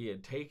 he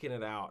had taken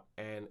it out,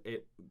 and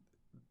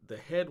the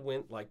head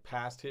went like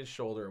past his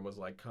shoulder and was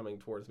like coming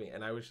towards me,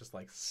 and I was just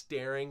like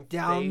staring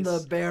down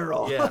the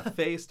barrel,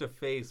 face to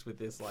face with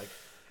this like.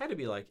 Had to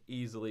be like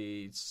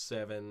easily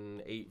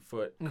 7-8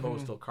 foot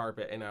coastal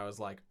carpet, and I was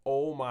like,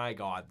 oh my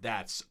god,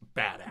 that's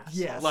badass.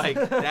 Yes. Like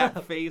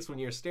that face, when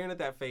you're staring at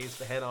that face,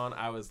 the head on,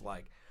 I was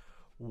like,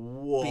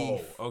 whoa,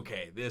 beef.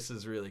 Okay, this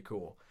is really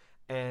cool.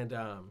 And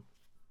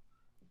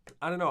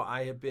I don't know,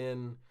 I have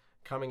been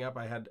coming up,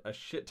 I had a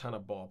shit ton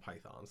of ball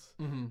pythons,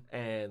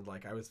 and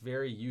like I was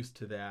very used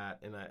to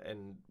that,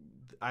 and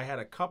I had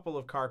a couple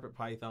of carpet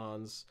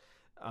pythons,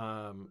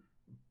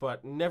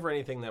 but never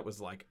anything that was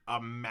like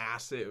a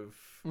massive,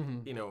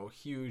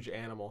 huge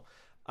animal.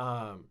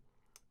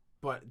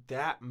 But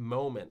that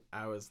moment,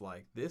 I was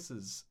like, this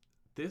is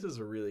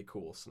a really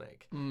cool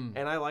snake. And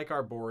I like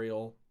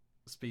arboreal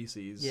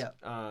species. Yeah.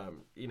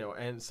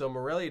 And so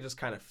Morelia just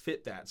kind of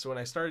fit that. So when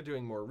I started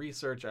doing more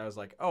research, I was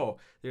like, oh,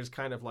 there's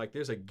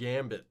a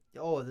gambit.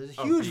 Oh, there's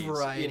a huge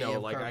variety.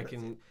 Like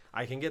carpets.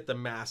 I can get the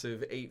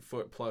massive 8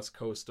 foot plus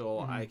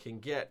coastal. I can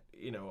get,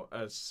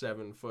 a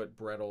 7 foot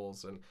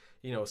Brettles, and,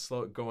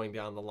 slow going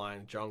down the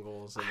line,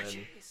 jungles, and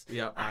IJs.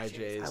 Then,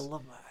 IJs. I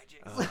love my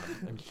IJs.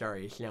 I'm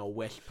sorry, it's now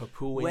West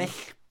Papuan.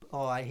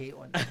 Oh, I hate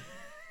one.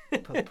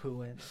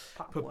 Papuan.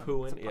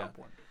 Papuan,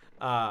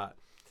 yeah.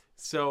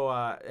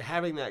 So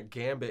having that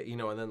gambit,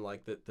 and then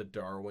like the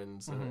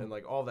Darwins and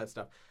like all that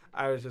stuff,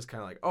 I was just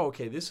kind of like, oh,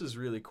 okay, this is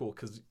really cool,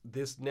 because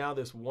this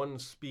one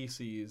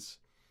species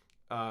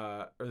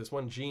or this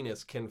one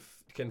genus can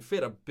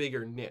fit a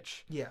bigger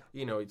niche. Yeah.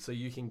 So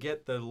you can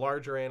get the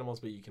larger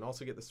animals, but you can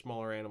also get the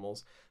smaller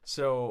animals.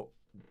 So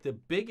the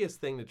biggest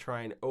thing to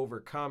try and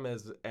overcome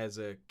as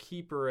a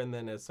keeper, and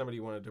then as somebody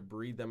who wanted to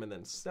breed them and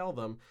then sell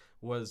them,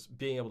 was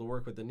being able to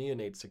work with the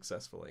neonates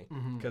successfully.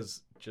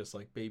 Because just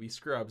like baby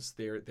scrubs,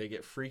 they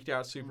get freaked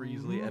out super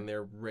easily, and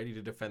they're ready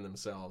to defend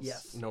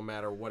themselves no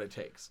matter what it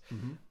takes.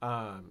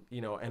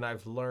 And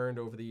I've learned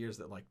over the years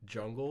that like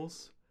jungle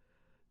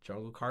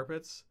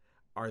carpets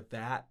are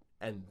that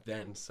and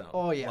then some.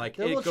 Oh yeah, like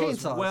they're it goes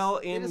chainsaws. well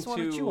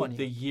into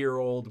the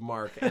year-old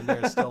mark, and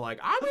they're still like,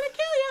 I'm gonna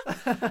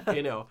kill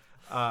you.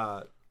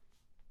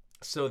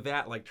 So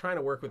that, like, trying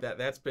to work with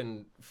that's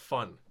been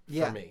fun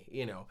for me.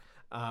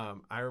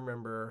 I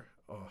remember.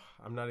 Oh,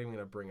 I'm not even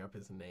gonna bring up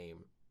his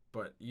name,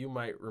 but you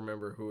might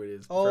remember who it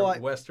is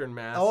from Western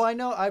Mass. Oh, I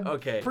know. I'm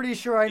pretty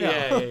sure I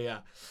know. Yeah.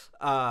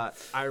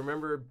 I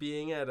remember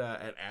being at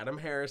Adam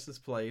Harris's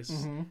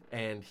place,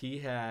 and he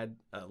had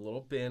a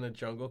little bin of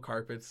jungle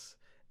carpets,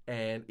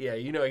 and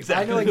you know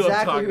exactly. I know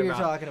exactly who you're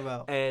talking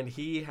about. And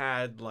he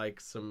had like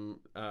some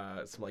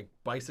like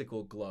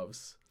bicycle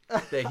gloves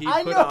that he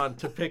put on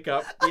to pick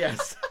up.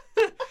 Yes.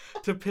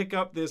 To pick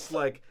up this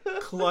like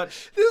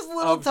clutch this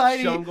little of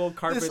tiny jungle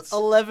carpets, this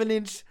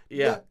 11-inch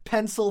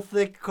pencil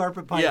thick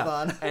carpet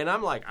python. Yeah. And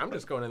I'm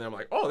just going in there. I'm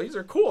like, oh, these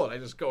are cool. And I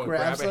just go and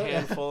grab a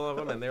handful of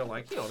them, and they're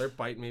like, they're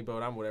biting me,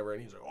 but I'm whatever.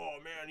 And he's like, oh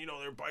man,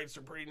 their bites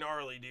are pretty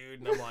gnarly, dude.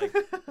 And I'm like,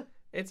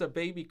 it's a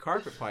baby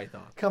carpet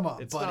python. Come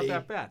on, it's buddy. It's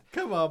not that bad.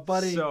 Come on,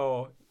 buddy.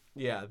 So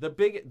yeah, the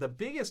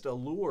biggest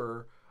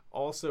allure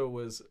also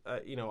was,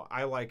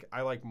 I like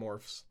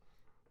morphs,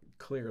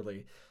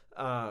 clearly.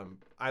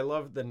 I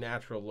love the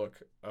natural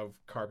look of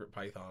carpet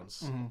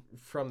pythons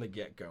from the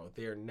get-go.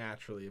 They are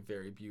naturally a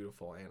very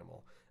beautiful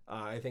animal.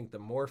 I think the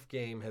morph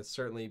game has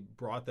certainly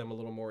brought them a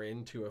little more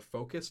into a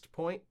focused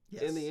point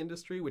in the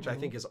industry, which I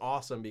think is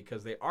awesome,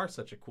 because they are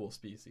such a cool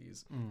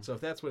species. So if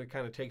that's what it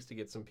kind of takes to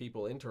get some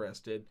people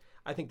interested,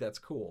 I think that's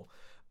cool.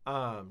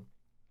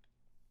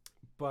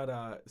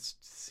 But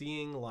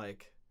seeing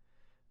like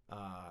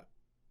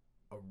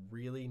a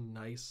really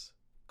nice,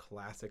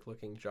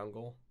 classic-looking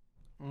jungle.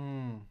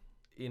 Mm.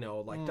 You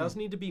know, like doesn't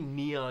need to be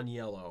neon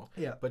yellow,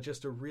 Yeah. but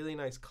just a really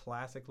nice,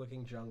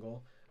 classic-looking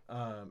jungle,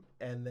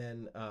 and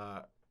then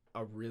a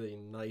really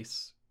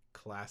nice,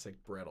 classic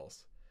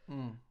Brettles.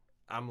 Mm.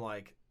 I'm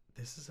like,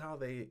 this is how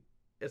they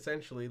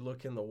essentially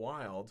look in the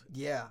wild.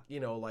 Yeah. You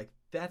know, like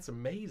that's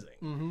amazing.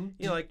 Mm-hmm.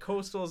 You know, like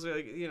coastals,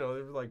 you know,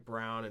 they're like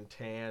brown and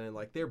tan, and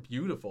like they're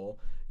beautiful.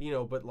 You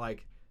know, but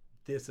like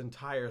this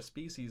entire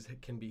species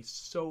can be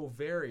so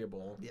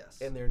variable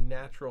Yes. in their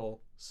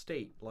natural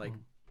state. Like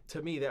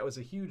to me, that was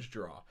a huge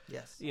draw.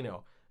 Yes. You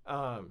know,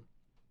 I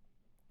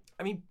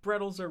mean,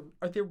 Brettles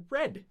are they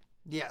red?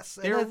 Yes.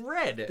 And They're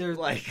red. they're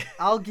like,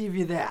 I'll give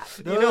you that.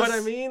 you know what I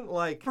Those- mean?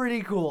 Like,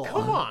 Pretty cool.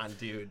 come on,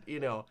 dude. You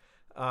know,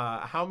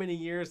 how many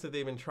years have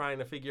they been trying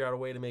to figure out a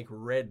way to make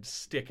red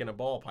stick in a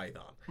ball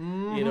python?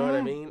 You know what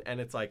I mean? And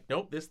it's like,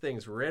 nope, this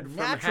thing's red from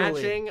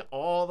Naturally. hatching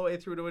all the way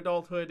through to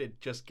adulthood. It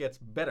just gets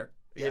better.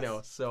 You Yes.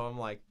 know, so I'm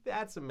like,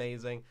 that's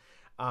amazing.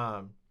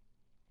 But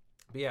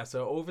yeah,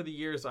 so over the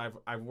years,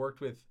 I've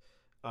worked with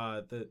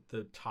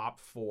the top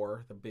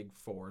four, the big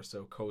four,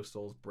 so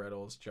coastals,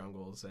 Brettles,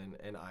 jungles, and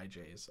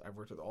IJs. I've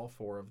worked with all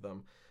four of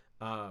them.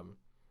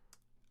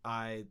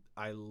 I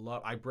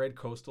bred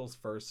coastals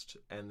first,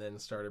 and then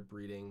started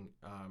breeding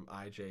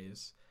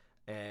IJs,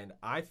 and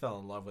I fell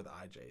in love with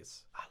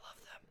IJs. I love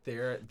them.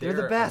 They're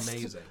the best.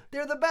 amazing.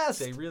 They're the best.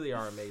 They really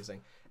are amazing.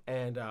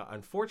 And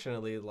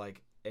unfortunately,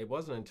 like it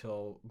wasn't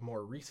until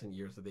more recent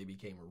years that they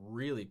became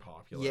really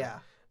popular. Yeah.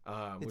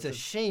 Which It's a is-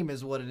 shame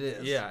is what it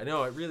is. yeah,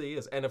 no, it really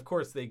is. And of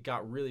course, they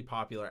got really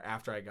popular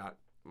after I got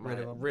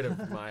rid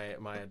of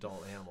my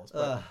adult animals.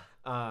 But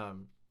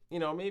you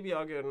know, maybe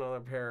I'll get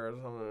another pair or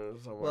something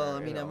somewhere. Well, I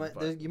mean, you know,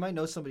 but you might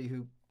know somebody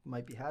who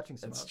might be hatching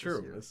some it's out true.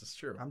 this year. This is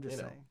true. I'm just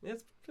You know, saying.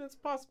 it's a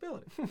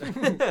possibility.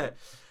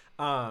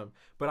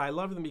 But I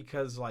love them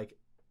because, like,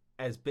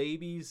 as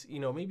babies, you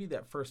know, maybe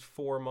that first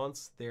 4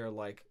 months, they're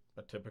like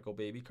a typical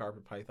baby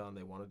carpet python.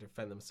 They want to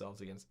defend themselves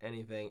against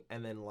anything,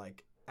 and then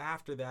like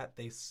after that,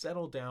 they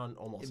settle down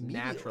almost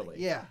Immediately. naturally.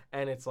 Yeah.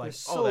 And it's like, They're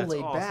so oh, that's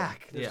laid awesome.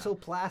 back. They're Yeah. so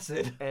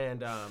placid.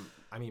 And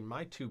I mean,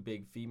 my two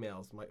big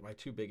females, my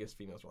two biggest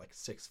females were like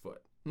 6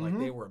 foot. Like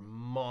they were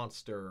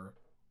monster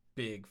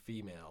big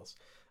females.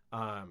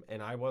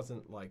 And I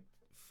wasn't like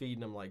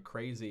feeding them like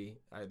crazy.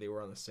 They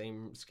were on the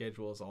same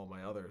schedule as all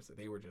my others.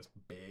 They were just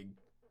big,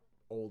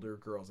 older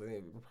girls. I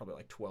think they were probably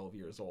like 12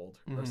 years old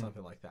or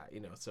something like that,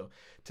 you know. So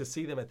to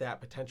see them at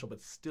that potential,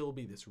 but still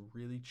be this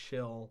really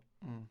chill,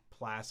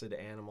 placid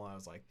animal, I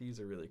was like, these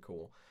are really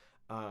cool.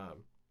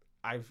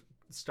 I've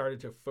started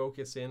to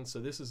focus in. So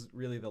this is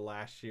really the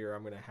last year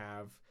I'm going to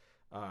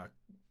have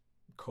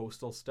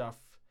coastal stuff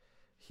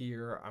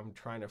here. I'm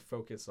trying to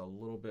focus a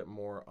little bit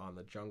more on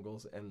the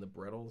jungles and the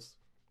Brettles,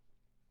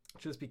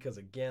 just because,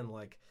 again,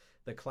 like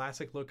the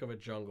classic look of a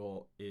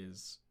jungle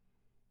is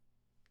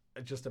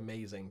just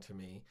amazing to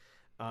me.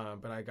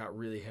 But I got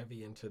really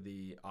heavy into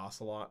the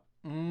Ocelot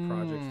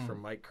project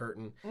from Mike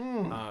Curtin.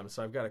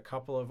 So I've got a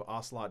couple of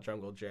Ocelot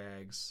jungle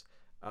jags.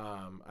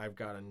 I've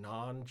got a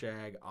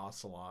non-jag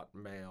Ocelot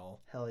male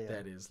Hell yeah.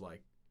 that is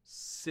like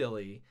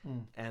silly.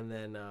 And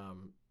then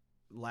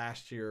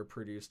last year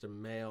produced a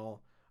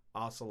male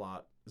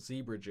Ocelot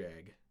zebra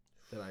jag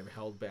that I've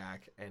held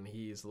back, and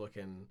he's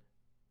looking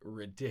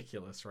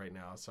ridiculous right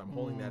now. So I'm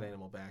holding that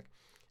animal back.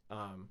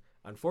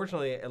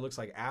 Unfortunately, it looks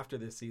like after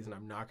this season,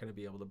 I'm not going to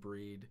be able to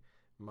breed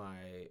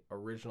my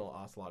original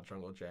Ocelot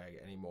jungle jag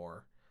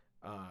anymore,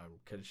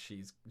 because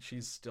she's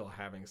still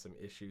having some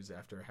issues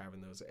after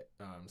having those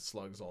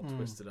slugs all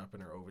twisted up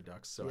in her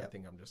oviducts. So I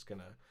think I'm just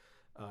gonna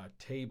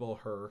table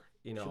her.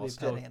 You know,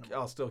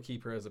 I'll still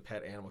keep her as a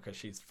pet animal because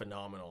she's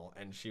phenomenal,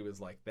 and she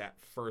was like that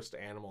first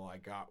animal I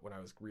got when I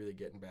was really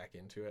getting back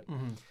into it.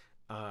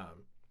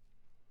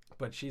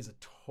 But she's a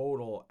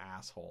total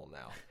asshole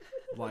now.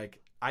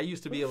 Like, I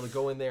used to be able to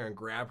go in there and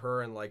grab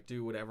her and like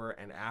do whatever,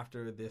 and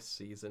after this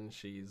season,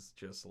 she's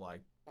just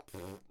like,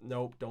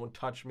 nope, don't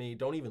touch me,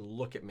 don't even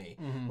look at me.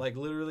 Like,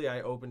 literally,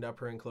 I opened up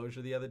her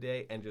enclosure the other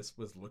day and just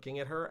was looking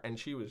at her, and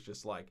she was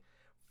just like,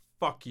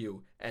 fuck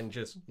you, and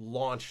just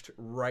launched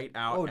right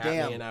out at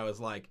me, and I was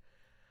like,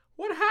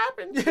 what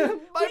happened? We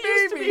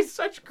used to be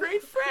such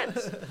great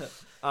friends. You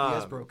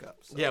guys broke up.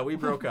 So. Yeah, we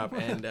broke up,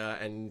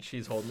 and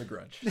she's holding a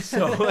grudge.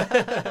 So,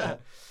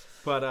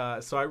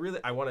 but so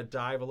I want to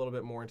dive a little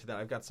bit more into that.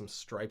 I've got some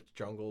striped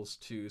jungles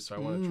too, so I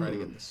want to try to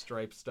get the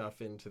striped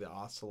stuff into the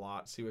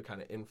Ocelot, see what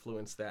kind of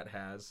influence that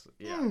has.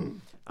 Yeah,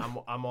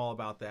 I'm all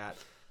about that.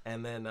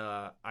 And then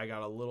I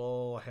got a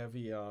little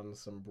heavy on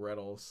some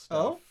Brettles stuff.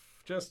 Oh?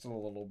 Just a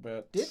little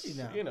bit. Did you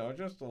now? You know,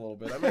 just a little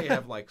bit. I may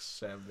have like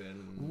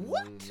 7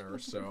 or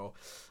so.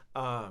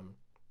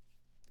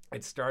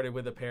 It started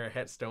with a pair of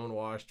Het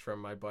Stonewashed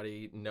from my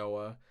buddy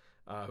Noah,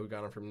 who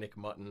got them from Nick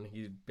Mutton.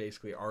 He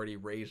basically already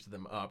raised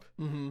them up.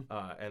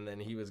 And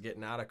then he was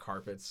getting out of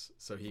carpets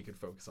so he could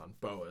focus on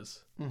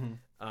boas. And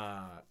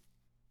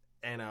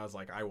I was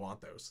like, I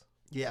want those.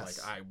 Yes.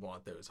 Like, I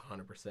want those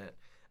 100%.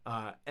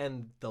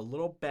 And the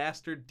little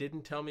bastard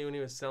didn't tell me when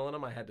he was selling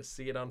them. I had to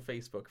see it on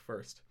Facebook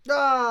first.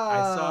 Ah!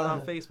 I saw it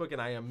on Facebook,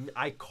 and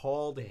I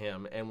called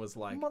him and was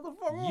like,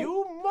 Motherfucker.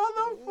 "You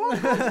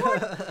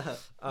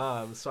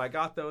motherfucker!" So I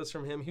got those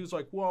from him. He was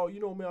like, "Well,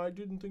 man, I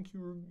didn't think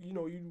you were,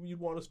 you'd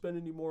want to spend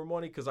any more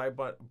money because I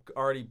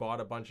already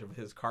bought a bunch of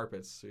his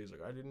carpets." So he's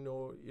like, "I didn't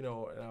know, And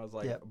I was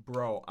like, Yep.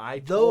 "Bro, I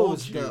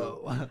Those told you,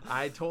 go.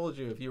 I told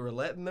you if you were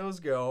letting those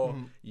go,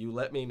 you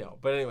let me know."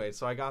 But anyway,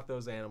 so I got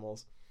those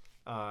animals.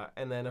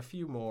 And then a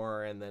few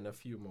more, and then a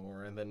few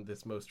more, and then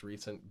this most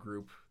recent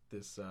group,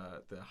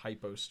 the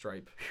Hypo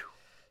Stripe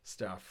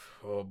stuff.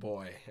 Oh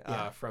boy,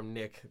 from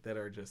Nick, that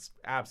are just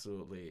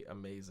absolutely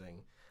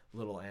amazing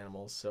little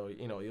animals. So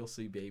you'll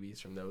see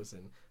babies from those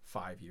in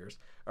 5 years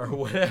or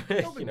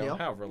whatever, No big deal.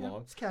 however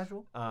long. It's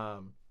casual.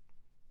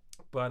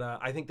 But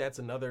I think that's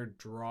another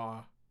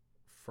draw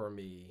for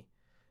me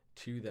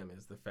to them,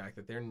 is the fact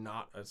that they're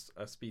not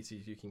a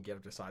species you can get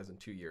up to size in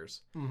 2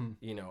 years, and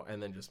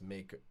then just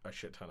make a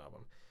shit ton of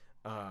them.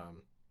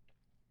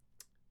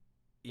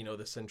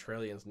 The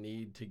Centralians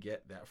need to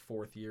get that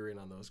 4th year in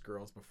on those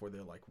girls before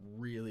they're like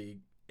really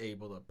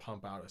able to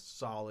pump out a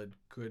solid,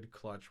 good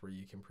clutch where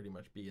you can pretty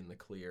much be in the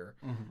clear.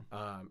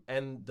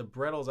 And the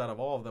Brettles out of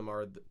all of them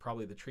are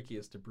probably the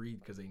trickiest to breed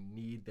because they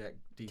need that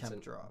decent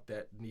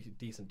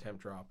temp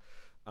drop.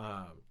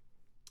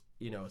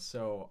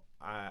 So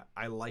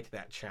I like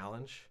that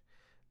challenge.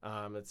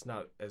 It's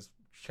not as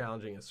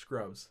challenging as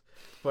scrubs,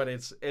 but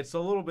it's a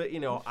little bit,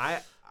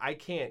 I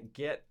can't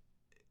get,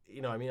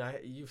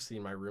 you've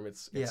seen my room.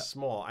 It's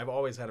small. I've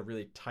always had a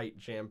really tight,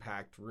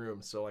 jam-packed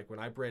room. So like when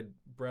I bred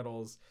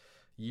Brettles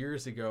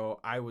years ago,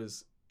 I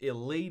was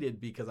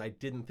elated because I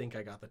didn't think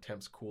I got the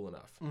temps cool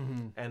enough.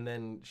 And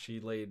then she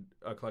laid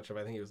a clutch of,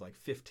 I think it was like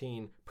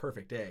 15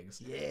 perfect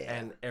eggs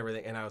and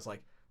everything. And I was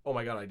like, oh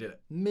my God, I did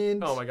it.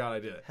 Mint. Oh my God, I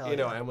did it. Hell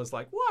yeah. And was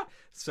like, what?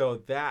 So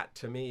that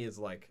to me is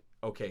like,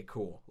 okay,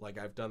 cool. Like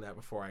I've done that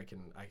before. I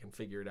can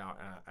figure it out.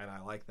 And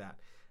I like that.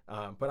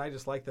 But I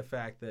just like the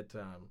fact that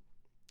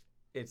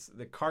it's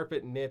the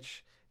carpet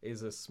niche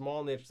is a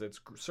small niche that's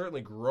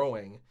certainly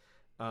growing,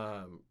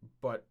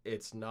 but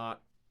it's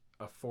not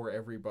a for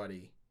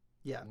everybody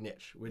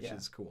niche, which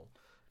is cool.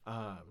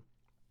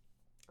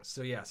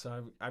 So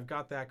I've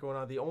got that going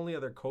on. The only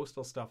other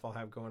coastal stuff I'll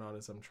have going on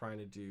is I'm trying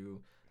to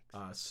do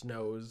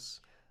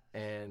snows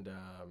and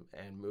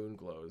moon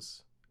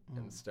glows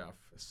and stuff.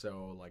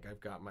 So like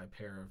I've got my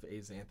pair of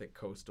Axanthic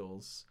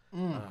coastals,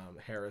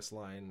 Harris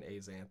line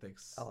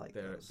Axanthics. I like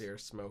those. They're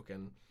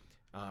smoking.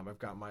 I've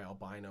got my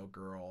albino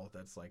girl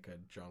that's like a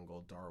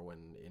jungle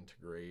Darwin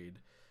intergrade.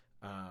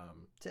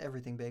 It's an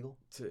everything bagel.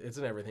 It's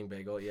an everything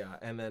bagel, yeah.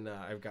 And then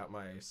I've got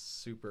my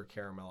super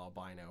caramel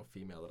albino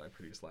female that I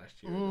produced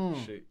last year.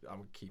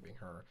 I'm keeping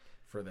her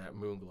for that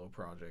Moonglow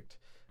project.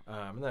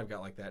 And then I've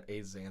got like that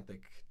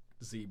Axanthic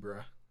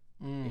zebra.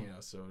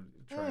 So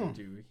trying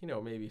to do,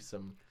 maybe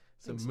some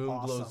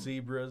Moonglow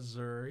zebras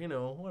or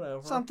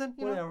whatever. Something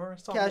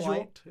Casual.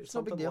 Light.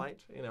 Something light.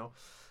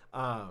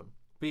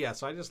 But yeah,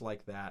 so I just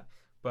like that.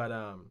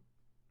 But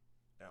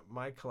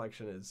my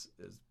collection is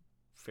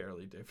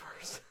fairly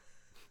diverse.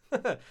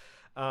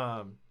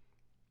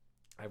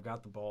 I've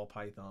got the ball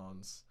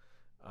pythons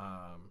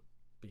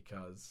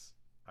because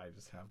I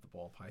just have the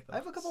ball pythons. I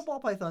have a couple ball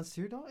pythons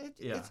too.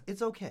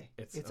 It's okay.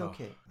 It's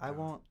okay.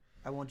 God.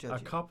 I won't judge you.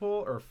 A couple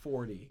or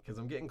 40 because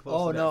I'm getting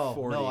close to that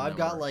 40 no, I've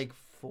got number. like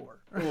 4.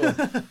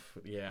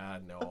 Yeah,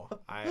 no.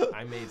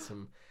 I made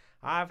some.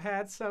 I've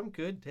had some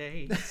good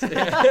days.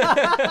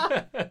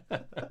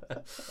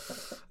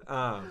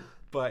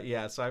 But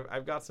yeah, so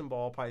I've got some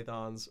ball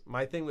pythons.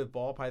 My thing with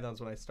ball pythons,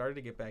 when I started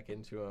to get back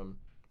into them,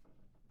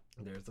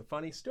 there's a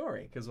funny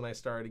story. Because when I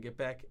started to get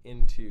back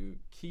into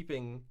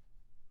keeping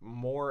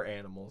more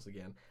animals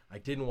again, I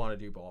didn't want to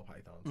do ball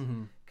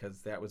pythons.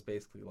 Because that was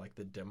basically like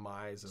the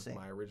demise of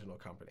my original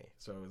company.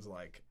 So it was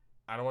like,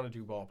 I don't want to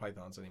do ball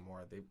pythons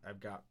anymore.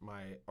 I've got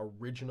my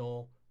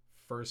original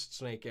first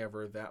snake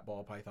ever, that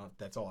ball python.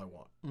 That's all I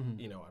want. I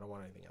don't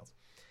want anything else.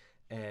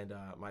 And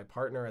my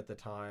partner at the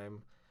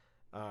time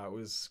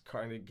was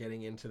kind of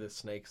getting into the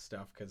snake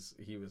stuff because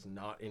he was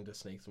not into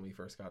snakes when we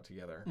first got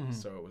together.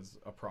 So it was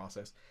a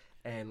process.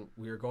 And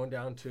we were going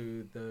down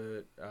to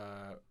the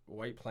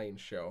White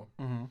Plains show.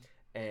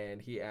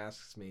 And he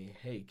asks me,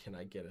 hey, can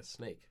I get a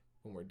snake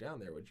when we're down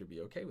there? Would you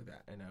be okay with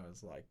that? And I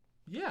was like,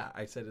 yeah.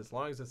 I said, as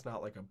long as it's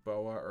not like a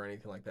boa or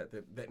anything like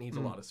that needs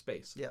a lot of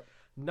space. Yep.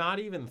 Not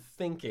even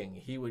thinking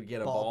he would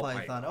get a ball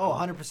python. Oh,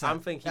 100%. I'm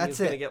thinking he's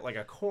going to get like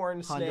a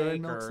corn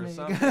snake or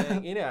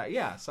something.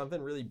 Yeah,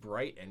 something really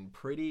bright and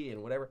pretty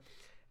and whatever.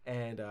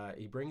 And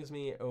he brings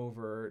me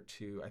over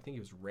to, I think it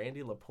was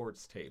Randy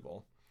Laporte's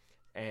table,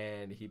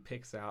 and he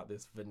picks out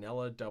this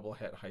vanilla double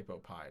het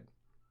hypopide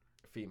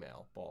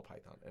female ball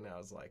python. And I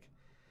was like,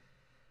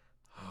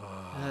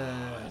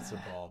 oh, it's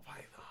a ball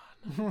python.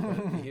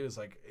 But he was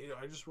like,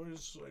 I just want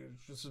to,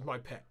 this is my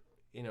pet.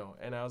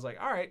 And I was like,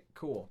 all right,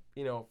 cool.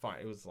 Fine.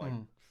 It was like $50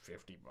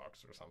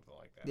 or something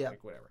like that.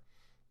 Like whatever.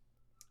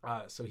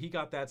 So he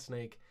got that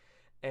snake,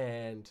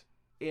 and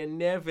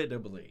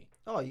inevitably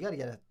Oh, you got to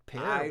get a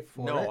pair I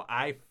for it.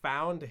 I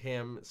found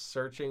him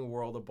searching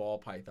World of Ball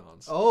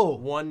Pythons. Oh.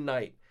 One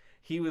night.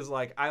 He was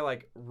like, I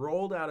like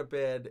rolled out of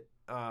bed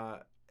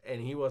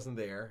and he wasn't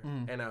there.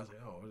 And I was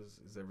like, oh,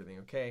 is everything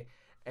okay?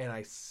 And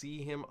I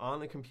see him on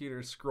the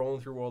computer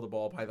scrolling through World of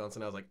Ball Pythons,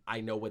 and I was like,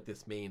 I know what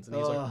this means. And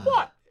he's like,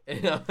 what?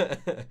 And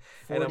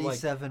I'm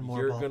like, more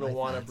you're ball going to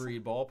want to pythons.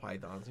 breed ball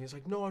pythons. And he's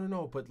like,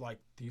 no, but like,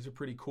 these are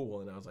pretty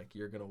cool. And I was like,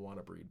 you're going to want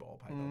to breed ball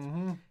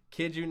pythons.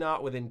 Kid you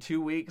not, within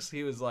 2 weeks,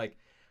 he was like,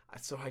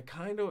 so I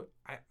kind of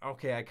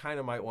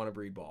might want to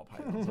breed ball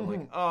pythons. I'm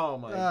like, oh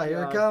my God.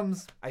 Here it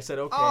comes. I said,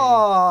 okay.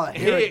 Oh,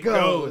 here it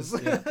goes.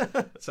 Yeah.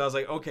 So I was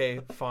like,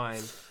 okay,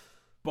 fine.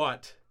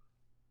 But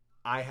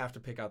I have to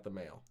pick out the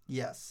male.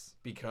 Yes.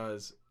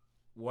 Because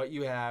what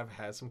you have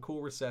has some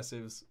cool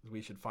recessives.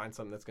 We should find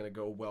something that's going to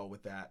go well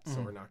with that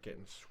so we're not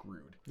getting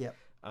screwed. Yep.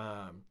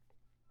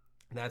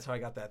 That's how I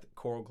got that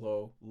Coral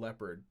Glow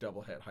Leopard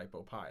double het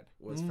hypopod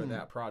was for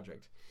that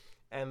project.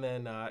 And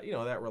then,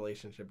 that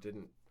relationship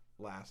didn't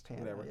last,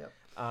 whatever. Yep.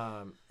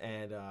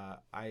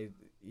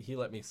 He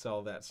let me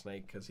sell that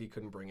snake because he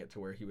couldn't bring it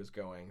to where he was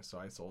going. So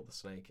I sold the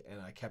snake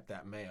and I kept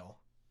that male.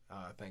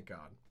 Thank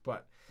God.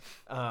 But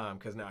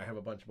because now I have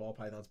a bunch of ball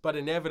pythons. But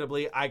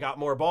inevitably, I got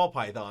more ball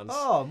pythons.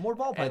 Oh, more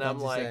ball pythons. And I'm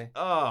like, say.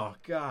 oh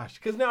gosh,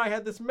 because now I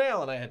had this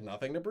male and I had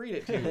nothing to breed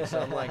it to. So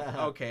I'm like,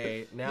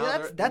 okay,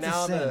 now that's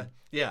now a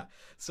sin.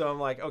 So I'm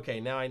like, okay,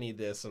 now I need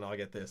this and I'll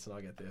get this and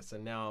I'll get this.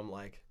 And now I'm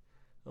like,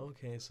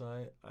 okay, so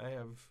I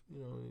have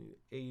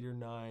 8 or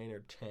 9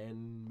 or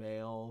 10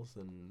 males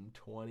and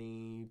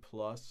 20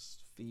 plus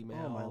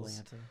females. Oh my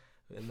Lanta.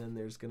 And then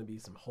there's going to be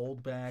some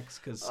holdbacks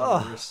because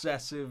some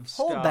recessive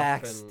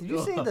holdbacks. stuff. And, Did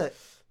you say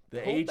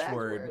the H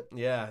word?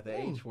 Yeah, the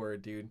H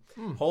word, dude.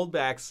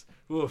 Holdbacks.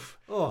 Oof.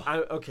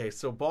 Okay,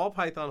 so ball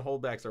python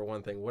holdbacks are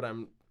one thing. What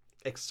I'm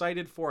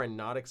excited for and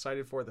not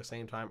excited for at the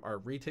same time are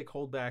retic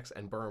holdbacks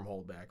and berm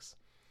holdbacks.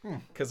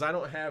 Because I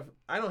don't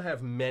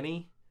have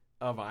many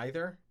of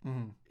either.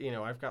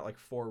 I've got like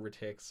 4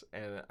 retics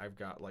and I've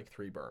got like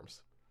 3 berms.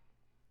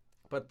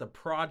 But the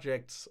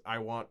projects I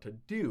want to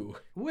do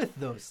with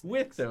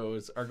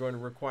those are going to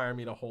require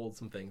me to hold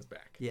some things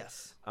back.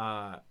 Yes.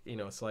 So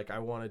like I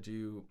want to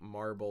do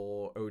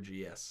marble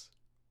OGS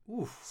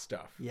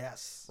stuff.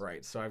 Yes.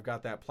 Right. So I've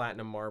got that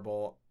platinum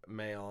marble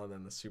male and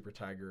then the super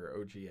tiger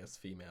OGS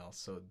female.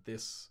 So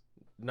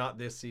not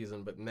this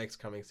season, but next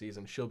coming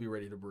season, she'll be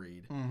ready to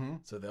breed.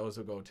 So those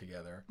will go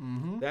together.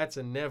 That's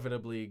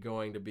inevitably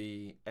going to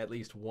be at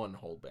least 1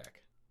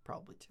 holdback.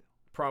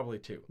 Probably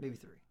 2. Maybe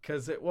 3.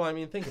 Because,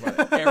 think about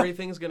it.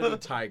 Everything's going to be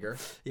tiger.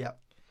 Yep.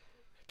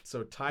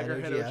 So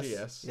tiger head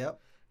OGS. Yep.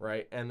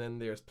 Right? And then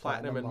there's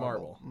platinum and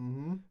marble.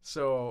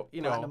 So,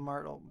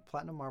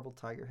 Platinum marble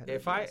tiger head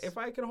if OGS. if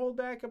I could hold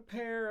back a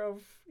pair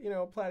of,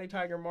 platy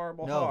tiger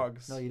marble no,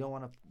 hogs. No, you don't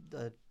want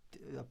a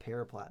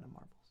pair of platinum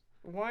marbles.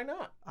 Why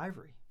not?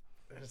 Ivory.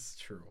 That's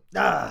true.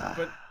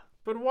 But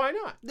why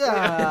not?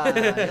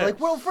 Like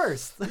world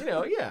first.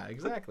 Yeah,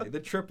 exactly. The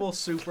triple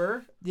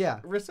super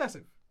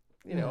recessive.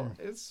 It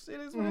is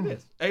what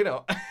it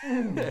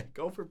is.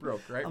 Go for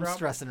broke, right, I'm Rob?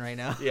 stressing right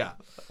now. Yeah.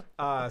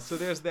 So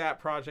there's that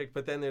project,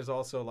 but then there's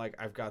also like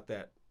I've got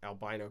that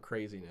albino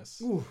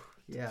craziness. Ooh,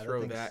 yeah.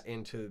 Throw that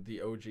into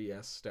the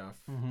OGS stuff.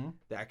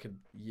 That could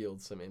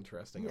yield some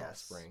interesting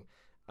offspring.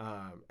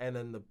 And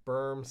then the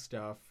berm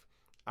stuff,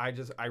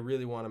 I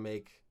really want to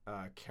make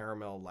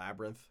caramel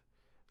labyrinth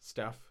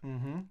stuff.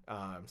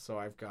 So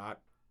I've got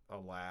a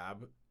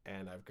lab.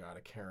 And I've got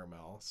a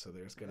caramel, so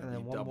there's going to be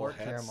one double more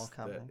hets. Caramel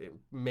coming.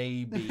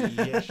 Maybe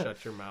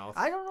shut your mouth.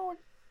 I don't know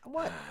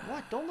what.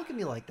 Don't look at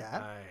me like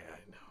that. I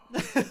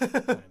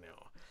know.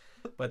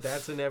 But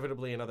that's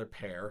inevitably another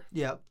pair.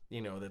 Yep.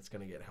 That's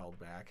going to get held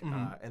back.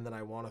 And then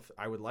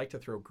I would like to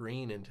throw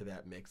green into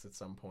that mix at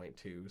some point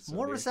too. So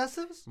more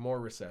recessives. More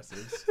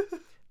recessives.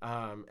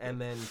 And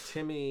then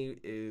Timmy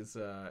is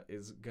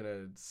going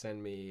to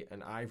send me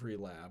an ivory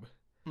lab.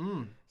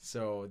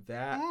 So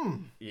that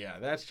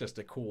that's just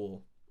a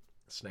cool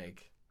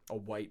snake, a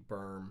white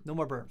berm. No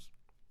more berms.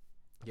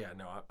 Yeah,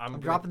 no, I'm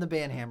dropping the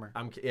band hammer.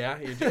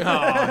 You do.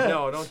 Oh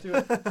no, don't do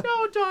it.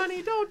 No,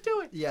 Donnie, don't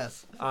do it.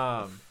 Yes.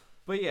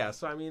 But yeah,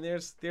 so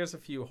there's a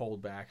few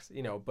holdbacks,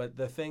 But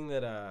the thing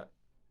that,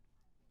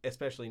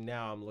 especially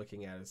now I'm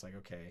looking at is like,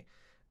 okay,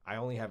 I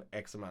only have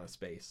X amount of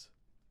space,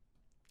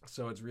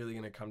 so it's really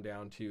going to come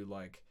down to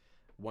like.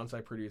 Once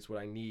I produce what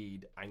I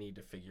need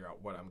to figure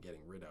out what I'm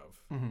getting rid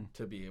of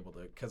to be able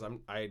to, because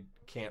I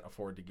can't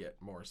afford to get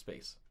more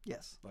space.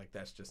 Yes. Like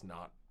that's just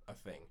not a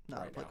thing not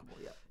right applicable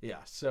now. Yet. Yeah.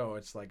 So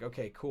it's like,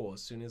 okay, cool.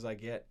 As soon as I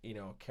get,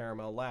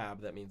 caramel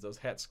lab, that means those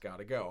hets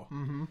gotta go.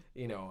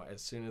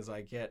 As soon as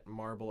I get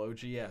marble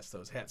OGS,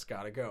 those hets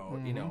gotta go,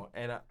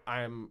 and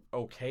I'm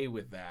okay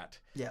with that.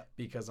 Yeah.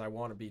 Because I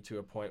want to be to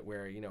a point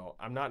where,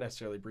 I'm not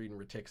necessarily breeding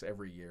retics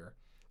every year.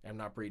 I'm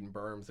not breeding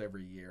berms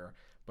every year,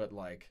 but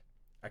like,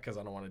 because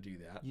I don't want to do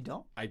that. You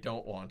don't? I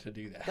don't want to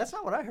do that. That's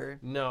not what I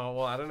heard. No,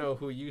 well, I don't know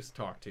who you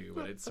talked to,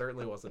 but it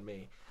certainly wasn't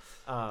me.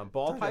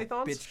 Ball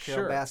pythons? Bitch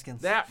Carol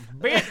Baskins. That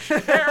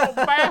bitch Carol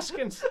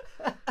Baskins.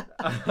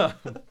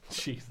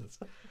 Jesus.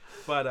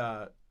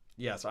 But,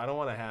 yeah, so I don't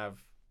want to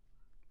have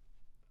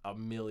a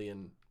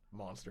million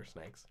monster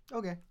snakes.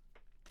 Okay.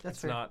 That's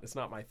It's fair. not. It's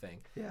not my thing.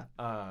 Yeah.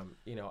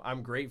 You know,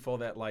 I'm grateful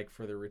that like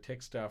for the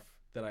retic stuff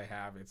that I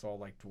have, it's all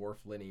like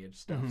dwarf lineage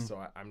stuff. Mhm.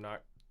 So I'm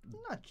not.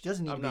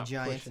 Doesn't need I'm to be not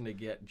giant. pushing to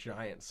get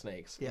giant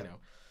snakes. Yeah. You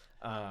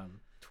know,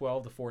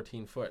 12 to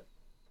 14 foot.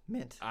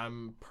 Mint.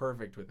 I'm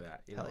perfect with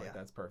that. You know, Hell like yeah.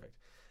 that's perfect.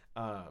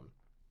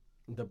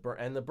 The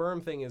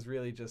berm thing is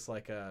really just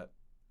like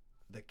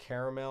the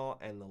caramel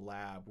and the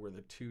lab were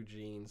the two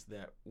genes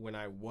that when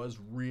I was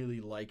really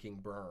liking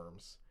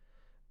berms,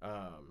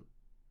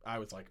 I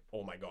was like,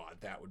 oh my god,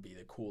 that would be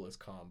the coolest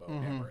combo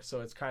Mhm. ever.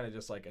 So it's kind of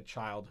just like a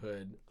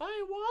childhood.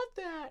 I want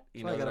that,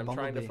 you That's why I know, got that a I'm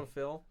trying to bumblebee.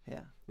 fulfill.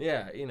 Yeah.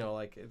 Yeah, you know,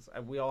 like it's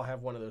we all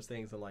have one of those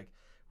things, and like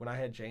when I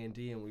had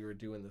J&D and we were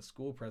doing the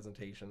school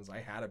presentations, I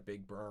had a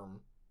big berm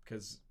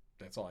because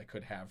that's all I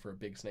could have for a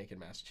big snake in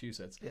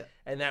Massachusetts. Yeah.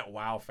 And that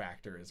wow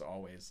factor is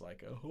always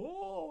like,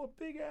 a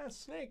big ass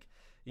snake,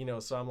 you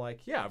know. So I'm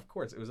like, yeah, of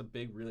course, it was a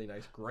big, really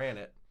nice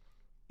granite,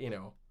 you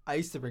know. I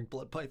used to bring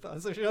blood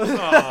pythons. Oh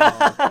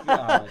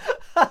god!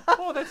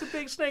 Oh, that's a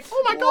big snake.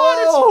 Oh my god,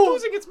 Whoa!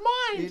 it's losing its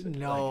mind.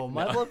 No, Like,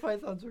 my no. blood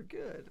pythons are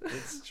good.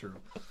 It's true.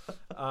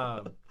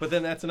 But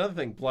then that's another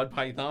thing: blood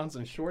pythons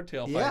and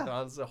short-tailed Yeah.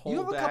 pythons. The You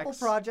have a couple holdbacks.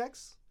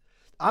 projects.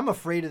 I'm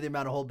afraid of the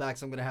amount of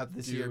holdbacks I'm going to have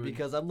this year Dude.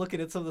 because I'm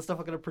looking at some of the stuff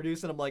I'm going to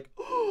produce and I'm like,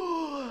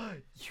 oh,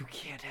 you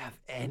can't have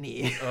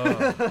any.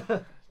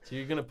 Oh. So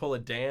you're gonna pull a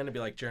Dan and be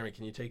like, Jeremy,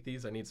 can you take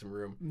these? I need some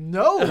room.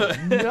 No,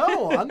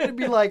 I'm going to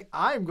be like,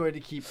 I'm going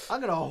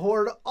to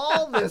hoard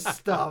all this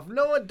stuff.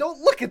 No one,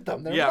 don't look at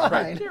them. They're mine.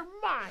 Right. They're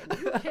mine.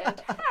 You can't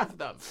have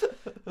them.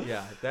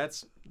 Yeah,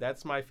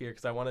 that's my fear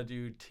because I want to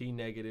do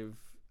T-negative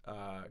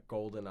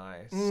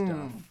GoldenEye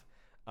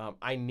stuff.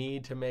 I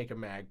need to make a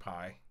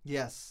magpie.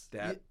 Yes. You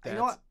That's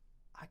know what?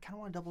 I kind of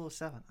want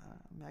 007.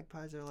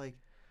 Magpies are like,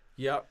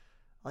 Yep.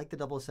 I like the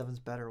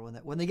 007s better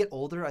when they get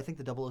older. I think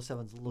the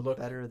 007s look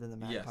better than the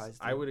magpies. Yes,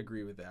 do. I would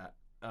agree with that.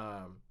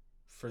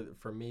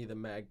 For me, the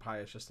magpie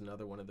is just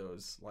another one of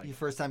those like. The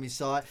first time you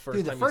saw it, First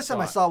dude. The time you first time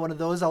saw I it. saw one of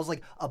those, I was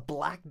like a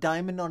black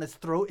diamond on his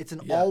throat. It's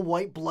an Yeah. all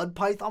white blood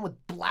python with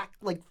black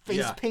like face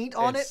Yeah, paint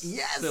on it. it's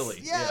Yes, silly.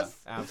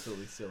 yes. Yeah,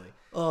 absolutely silly.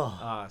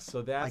 Oh,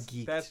 So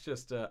geeked. that's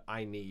just a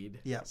I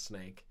need Yep.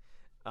 snake.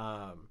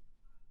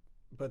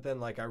 But then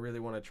like I really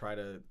want to try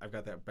to. I've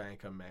got that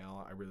Banca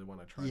male. I really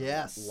want to try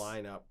Yes. to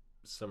line up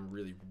some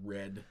really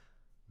red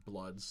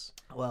bloods.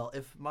 well,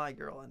 if my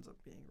girl ends up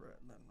being red,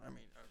 then I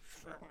mean,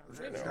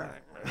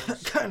 know.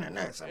 kind of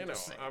nice. You I'm know,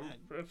 just saying.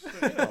 that's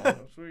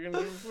what we can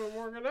do for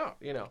working out.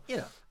 You know.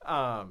 You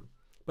know.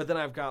 But then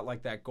I've got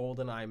like that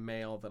GoldenEye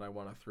male that I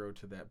want to throw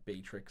to that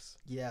Beatrix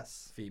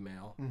Yes.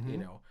 female, Mhm. you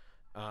know.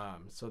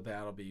 So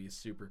that'll be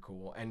super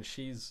cool. And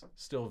she's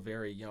still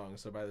very young,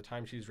 so by the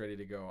time she's ready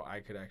to go, I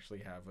could actually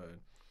have a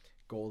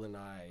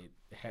GoldenEye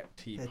het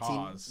T Het T-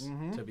 paws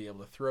mhm. to be able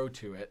to throw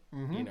to it,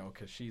 Mhm. you know,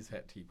 because she's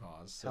het T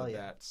paws. So Hell yeah.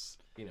 that's,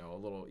 you know, a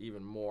little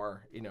even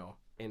more, you know,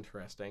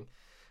 interesting.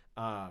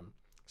 So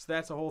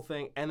that's the whole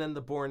thing. And then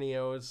the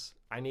Borneos,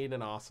 I need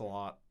an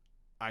ocelot.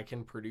 I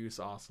can produce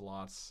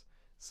ocelots.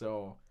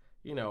 So,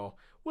 you know,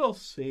 we'll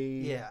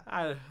see. Yeah.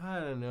 I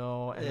don't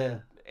know. And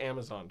then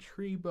Amazon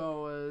tree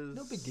boas.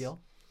 No big deal.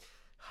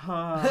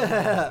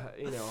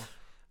 You know.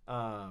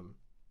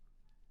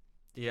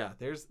 Yeah,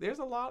 there's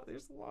a lot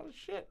of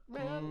shit,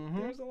 man. Mhm.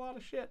 There's a lot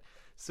of shit.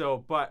 So,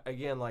 but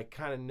again, like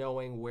kind of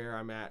knowing where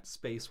I'm at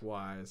space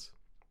wise,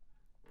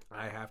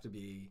 I have to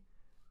be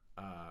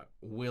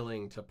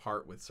willing to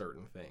part with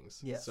certain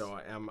things. Yes. So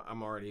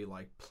I'm already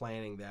like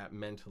planning that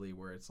mentally,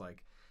 where it's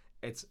like,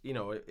 it's, you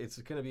know, it's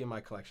gonna be in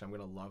my collection. I'm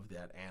gonna love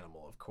that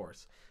animal, of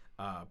course.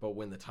 But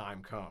when the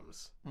time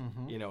comes,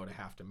 Mhm. you know, to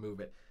have to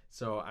move it.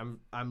 So I'm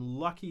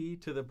lucky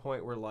to the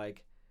point where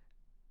like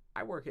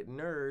I work at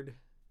Nerd,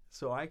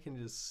 so I can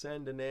just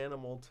send an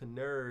animal to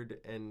Nerd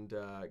and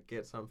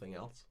get something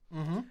else.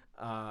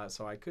 Mhm.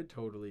 So I could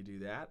totally do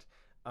that.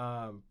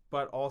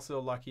 But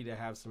also lucky to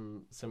have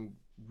some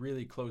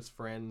really close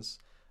friends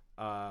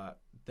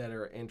that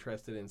are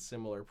interested in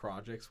similar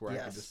projects where I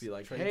could Yes. just be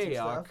like, Trade some hey,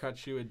 I'll stuff.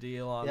 cut you a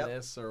deal on Yep.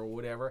 this or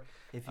whatever.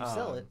 If you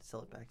sell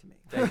it back to me.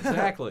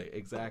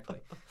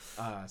 Exactly.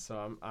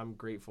 So I'm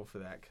grateful for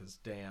that because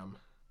damn,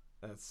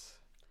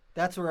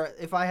 That's where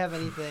if I have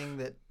anything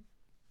that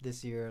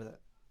this year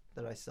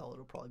that I sell,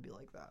 it'll probably be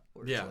like that.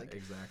 Where it's yeah, like,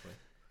 exactly.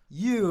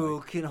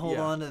 you can hold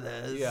Yeah. on to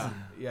this.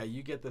 Yeah,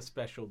 you get the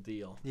special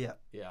deal. Yeah.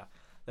 Yeah,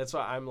 that's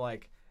why I'm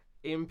like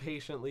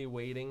impatiently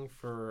waiting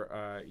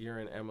for your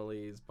and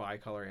Emily's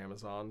bicolor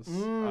Amazons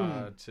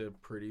to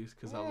produce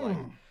because I'm like,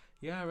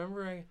 yeah, I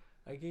remember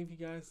I gave you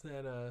guys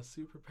that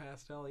super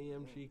pastel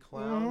EMG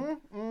clown.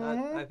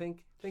 I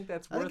think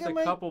that's I think worth I a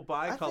might- couple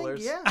bicolors.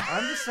 Yeah,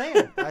 I'm just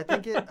saying. I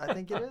think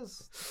it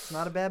is. It's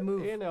not a bad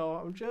move. You know,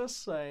 I'm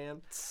just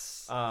saying.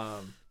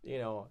 You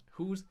know,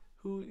 who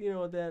you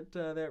know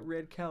that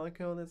red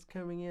calico that's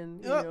coming in.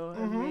 You know,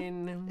 I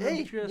mean,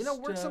 Hey,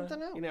 just, work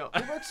something out. You know,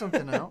 We'll work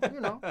something out.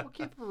 We'll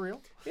keep it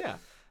real. yeah.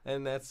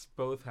 And that's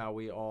both how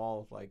we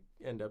all like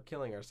end up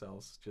killing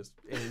ourselves, just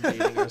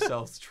inundating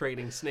ourselves,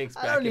 trading snakes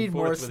back I don't and need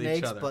more forth with snakes,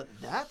 each other.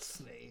 but that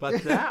snake.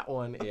 But that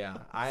one, yeah,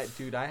 I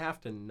have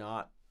to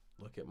not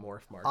look at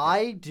Morph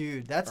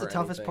Market. That's the or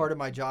toughest anything. part of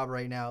my job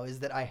right now is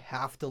that I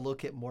have to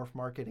look at Morph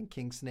Market and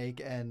King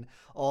Snake and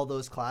all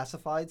those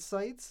classified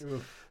sites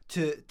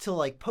to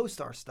like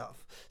post our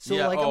stuff. So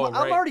Yeah, like I'm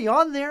right. already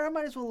on there. I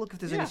might as well look if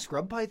there's Yeah. any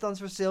scrub pythons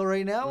for sale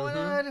right now.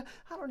 Mhm.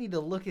 I don't need to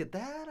look at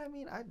that. I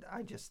mean,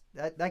 I just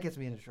that gets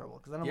me into trouble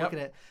because then I'm Yep. looking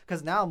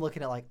at now I'm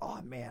looking at like, oh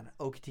man,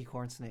 Okatee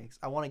corn snakes.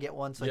 I want to get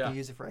one so I Yeah. can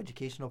use it for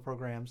educational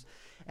programs.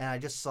 And I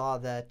just saw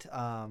that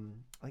I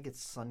think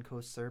it's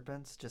Suncoast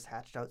Serpents just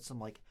hatched out some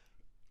like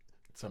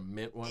Some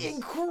mint ones.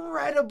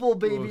 incredible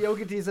baby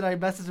Okatees, and I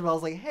messaged him. I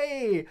was like,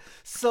 "Hey,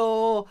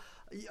 so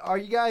are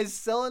you guys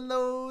selling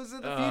those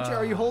in the future?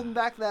 Are you holding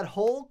back that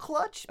whole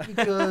clutch?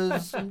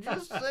 Because I'm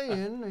just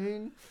saying. I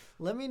mean,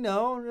 let me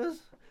know.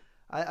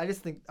 I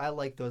just think I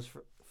like those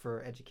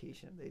for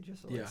education. They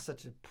just are like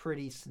such a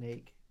pretty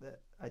snake that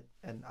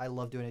I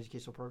love doing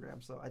educational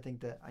programs. So I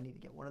think that I need to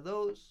get one of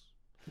those.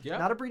 Yeah.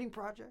 Not a breeding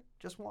project,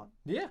 just one.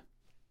 Yeah.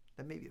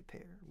 And maybe a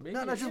pair. Maybe,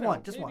 No, just you know,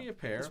 one. Just maybe one. a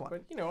pair. Just one.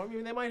 But I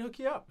mean, they might hook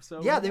you up.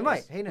 So Yeah, who they knows?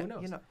 might. Hey, Who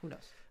knows? who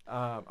knows?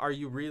 Are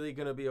you really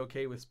going to be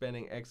okay with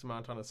spending X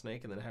amount on a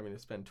snake and then having to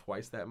spend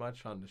twice that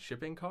much on the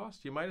shipping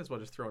cost? You might as well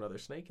just throw another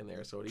snake in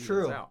there so it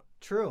evens out.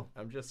 True.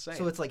 I'm just saying.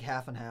 So it's like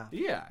half and half.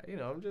 Yeah,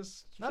 I'm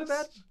just Not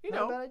bad. You Not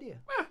know, a bad idea.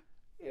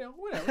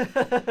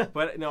 Whatever.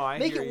 But no, I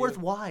Make hear it you.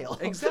 worthwhile.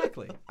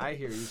 Exactly. I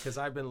hear you because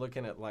I've been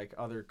looking at like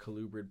other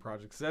colubrid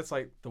projects. That's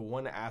like the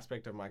one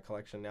aspect of my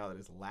collection now that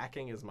is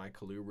lacking is my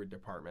colubrid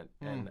department.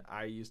 And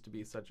I used to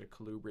be such a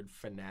colubrid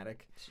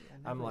fanatic.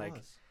 I'm like,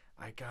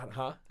 I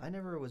got, I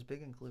never was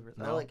big in colubrids.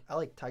 No? I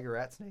like tiger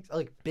rat snakes. I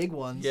like big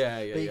ones. Yeah,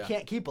 But you yeah.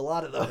 can't keep a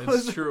lot of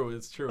those.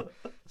 It's true.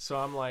 So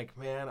I'm like,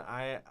 man,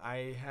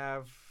 I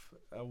have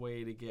a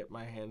way to get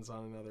my hands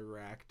on another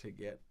rack to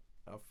get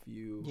a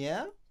few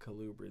Yeah.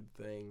 colubrid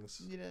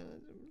things.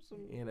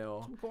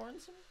 Some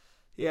corns.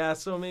 Yeah,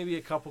 so maybe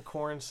a couple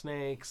corn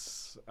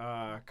snakes,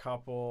 a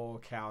couple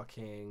Cal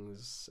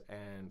Kings,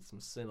 and some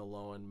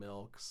Sinaloan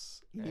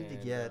milks. You need to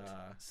get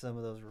some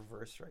of those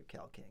reverse stripe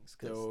Cal Kings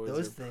because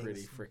those are things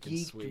pretty freaking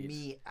geeked sweet.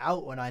 me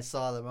out when I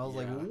saw them. I was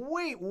like, Yeah.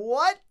 wait,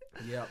 what?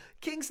 Yep.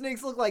 King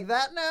snakes look like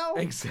that now?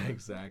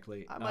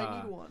 Exactly. I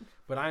might need one.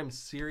 But I'm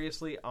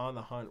seriously on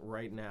the hunt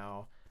right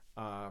now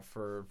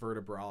for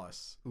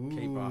vertebralis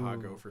Cape Baja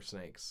gopher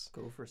snakes.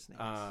 Gopher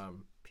snakes.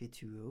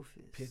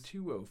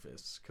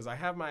 Pituophis. Because I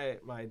have my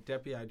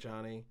Depii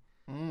Johnny,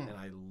 and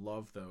I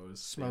love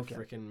those. Smoke They're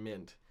freaking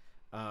mint.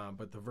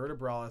 But the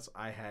vertebralis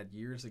I had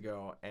years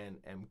ago, and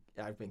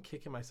I've been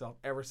kicking myself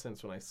ever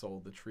since when I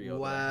sold the trio.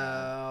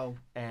 Wow.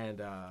 That I had.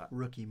 And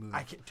Rookie move.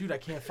 I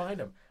can't find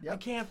them. Yep. I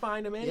can't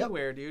find them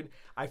anywhere, dude.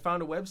 I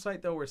found a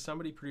website though where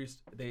somebody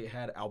produced. They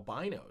had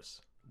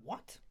albinos.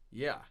 What?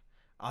 Yeah.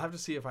 I'll have to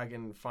see if I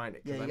can find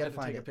it. Yeah, Because you I gotta meant to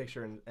take find a it.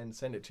 picture and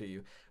send it to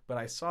you. But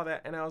I saw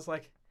that and I was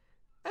like,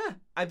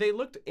 they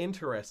looked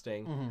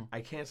interesting. Mhm.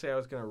 I can't say I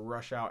was going to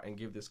rush out and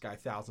give this guy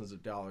thousands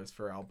of dollars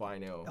for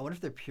albino. I wonder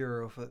if they're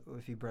pure or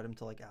if you bred them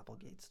to like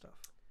Applegate stuff.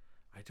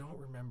 I don't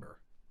remember.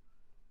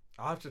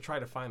 I'll have to try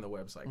to find the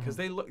website because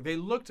they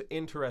looked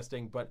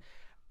interesting, but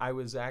I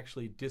was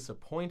actually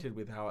disappointed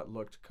with how it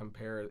looked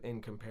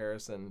in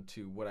comparison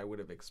to what I would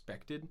have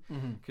expected.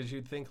 Because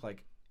you'd think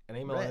like an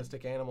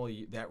amylonistic animal,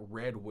 that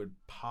red would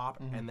pop,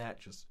 and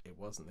that it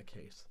wasn't the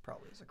case.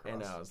 Probably is a cross.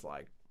 And I was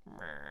like,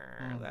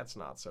 that's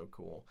not so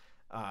cool.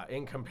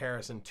 In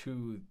comparison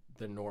to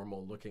the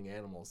normal looking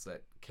animals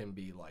that can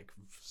be like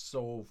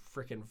so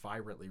freaking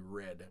vibrantly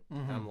red.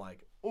 I'm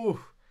like, ooh.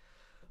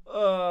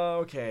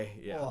 Okay,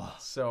 yeah. Oh.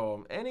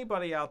 So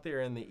anybody out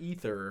there in the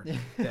ether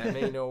that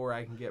may know where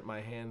I can get my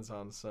hands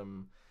on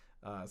some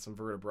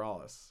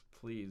vertebralis,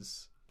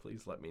 please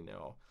let me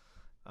know.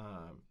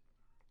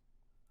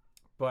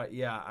 But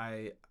yeah,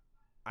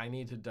 I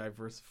need to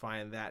diversify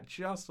in that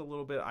just a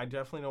little bit. I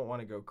definitely don't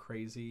want to go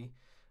crazy,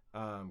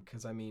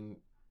 because I mean,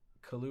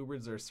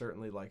 colubrids are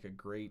certainly like a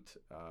great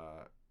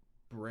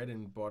bread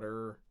and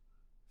butter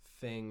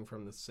thing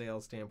from the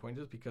sales standpoint,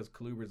 just because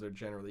colubrids are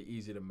generally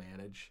easy to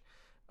manage,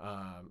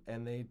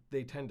 and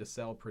they tend to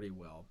sell pretty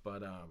well.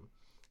 But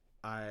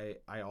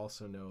I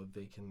also know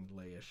they can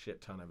lay a shit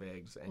ton of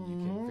eggs, and you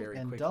can very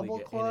And quickly double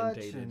get clutch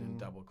inundated and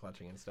double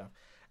clutching and stuff.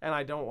 And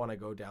I don't want to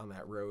go down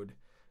that road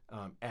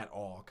at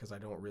all, because I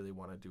don't really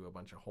want to do a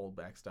bunch of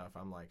holdback stuff.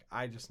 I'm like,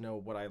 I just know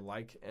what I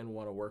like and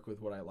want to work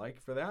with what I like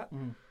for that,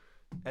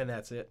 and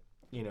that's it.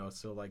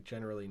 So like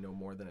generally no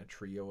more than a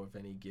trio of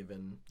any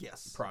given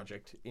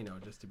project,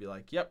 just to be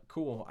like, yep,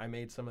 cool, I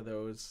made some of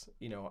those.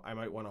 I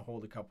might want to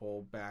hold a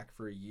couple back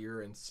for a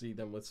year and see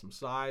them with some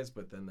size,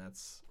 but then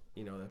that's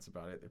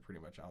about it. They're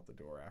pretty much out the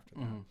door after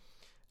that.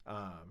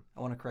 I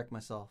want to correct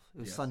myself.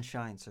 It was Yes.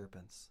 Sunshine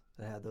Serpents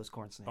that had those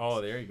corn snakes. Oh,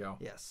 there you go.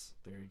 Yes.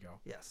 There you go.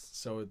 Yes.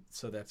 So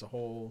that's a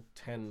whole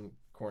 10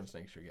 corn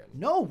snakes you're getting.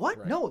 No, what?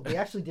 Right. No, they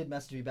actually did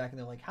message me back, and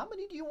they're like, "How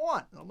many do you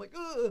want?" And I'm like,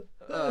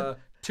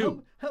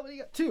 2. How many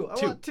you got? 2.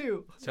 I want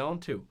 2. Tell him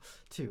 2.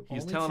 2.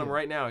 He's Only telling 2. him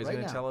right now. He's Right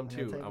going to now. tell him I'm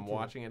gonna 2. tell him I'm 2.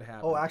 watching it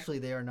happen. Oh, actually,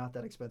 they are not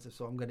that expensive,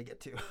 so I'm gonna get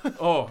 2.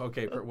 Oh,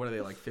 okay. What are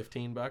they, like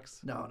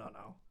 $15? No,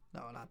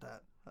 not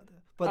that.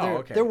 But Oh, they're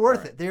okay. they're worth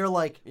All right. it. They're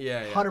like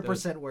Yeah,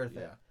 100% worth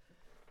Yeah. it.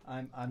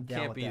 I'm down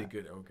Can't with beat that. a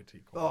good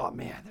Okatee corn. Oh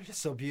man, they're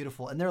just so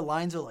beautiful, and their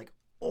lines are like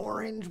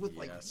orange with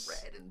like Yes.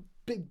 red and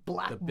big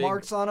black The big-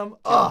 marks on them. Dude,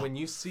 Oh, when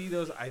you see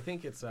those, I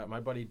think it's my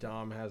buddy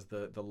Dom has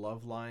the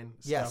love line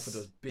stuff Yes. with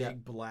those big Yeah.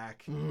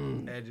 black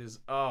Mm. edges.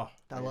 Oh,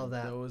 I love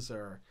that. Those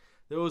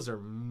are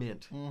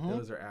mint. Mhm.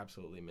 Those are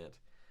absolutely mint.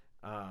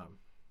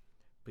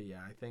 But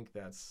yeah, I think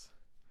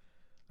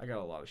I got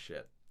a lot of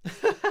shit.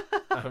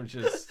 I'm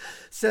just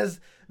says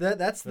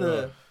that's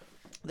the Ugh.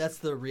 that's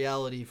the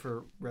reality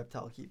for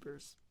reptile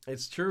keepers.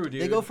 It's true,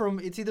 dude. They go from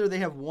it's either they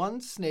have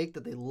one snake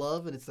that they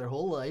love and it's their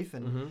whole life,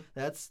 and Mhm.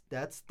 that's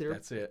That's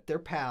it. their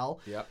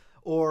pal. Yep.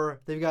 Or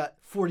they've got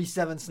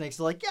 47 snakes.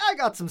 They're like, yeah, I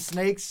got some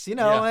snakes. You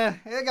know, Yeah.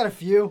 I got a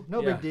few. No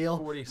Yeah, big deal.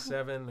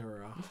 47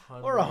 or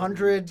 100. Or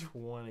 100.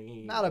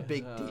 20. Not a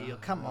big deal.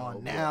 Come on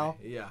boy. now.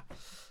 Yeah.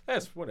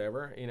 That's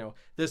whatever.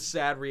 This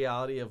sad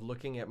reality of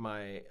looking at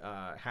my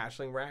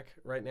hatchling rack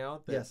right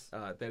now. That, Yes.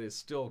 That is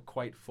still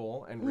quite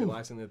full, and Ooh.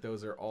 realizing that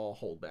those are all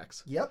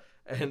holdbacks. Yep.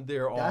 And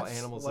they're all That's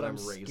animals what that I'm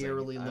raising.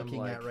 scarily I'm looking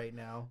like, at right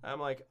now. I'm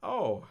like,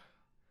 oh,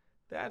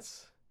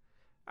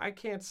 I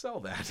can't sell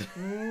that.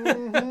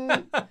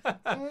 Mhm.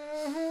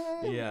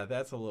 Mhm. Yeah,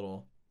 that's a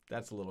little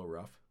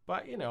rough.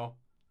 But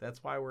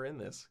that's why we're in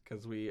this,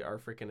 because we are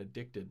freaking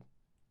addicted,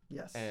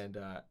 Yes. and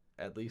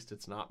at least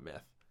it's not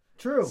meth.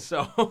 True.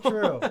 So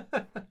True.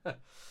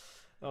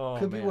 Oh,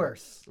 Could be man.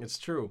 worse. It's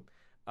true.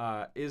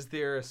 Is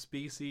there a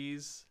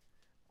species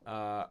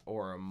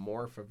or a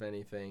morph of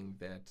anything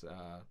that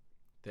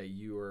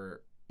you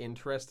are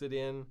interested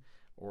in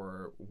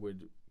or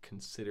would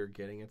consider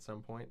getting at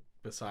some point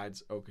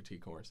besides Okatee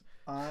corns?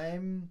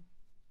 I'm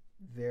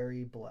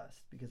very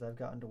blessed because I've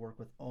gotten to work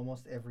with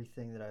almost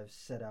everything that I've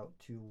set out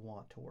to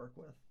want to work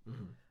with.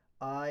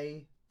 Mm-hmm.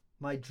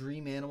 My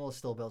dream animal is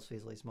still Bell's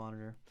Phase Lace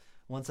Monitor.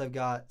 Once I've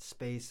got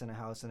space and a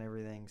house and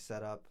everything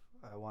set up,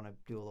 I want to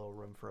do a little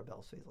room for a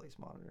Bell's Phase Lace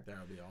Monitor. That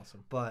would be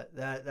awesome. But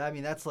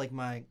that's like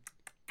my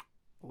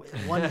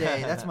one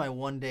day. That's my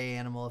one day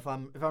animal.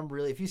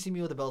 If you see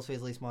me with a Bell's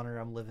Phase Lace Monitor,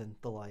 I'm living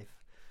the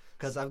life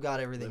because I've got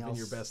everything Living else.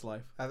 your best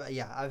life.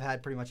 I've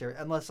had pretty much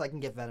unless I can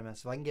get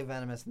venomous. If I can get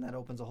venomous, then that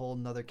opens a whole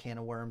nother can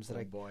of worms that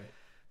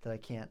I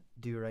can't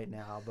do right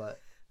now. But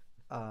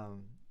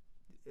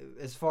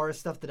as far as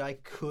stuff that I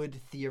could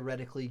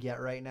theoretically get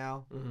right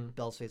now, Mm-hmm.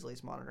 Bell's Phase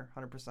Lace Monitor,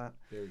 100%.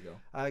 There you go.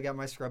 I got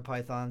my scrub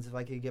pythons. If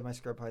I could get my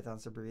scrub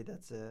pythons to breed,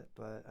 that's it.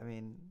 But I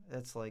mean,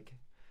 it's like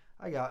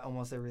I got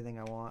almost everything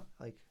I want.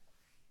 Like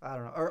I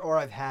don't know, or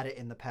I've had it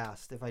in the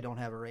past. If I don't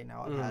have it right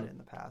now, I've had it in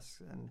the past,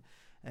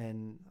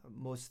 and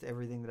most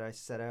everything that I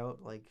set out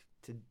like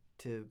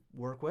to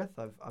work with,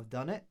 I've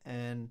done it,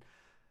 and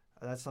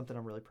that's something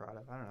I'm really proud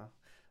of. I don't know.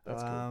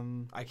 That's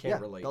cool. I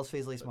can't relate. Bell's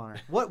Phase Lace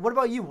Monitor. What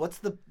about you? What's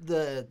the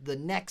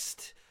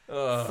next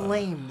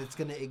flame that's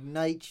gonna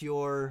ignite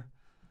your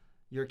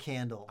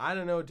candle? I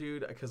don't know,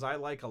 dude, because I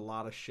like a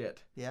lot of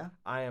shit. Yeah.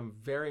 I am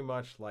very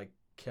much like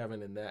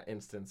Kevin in that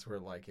instance where,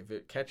 like, if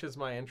it catches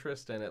my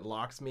interest and it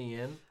locks me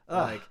in,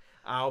 like,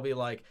 I'll be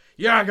like,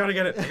 yeah, I gotta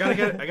get it. I gotta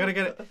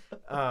get it.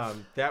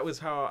 That was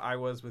how I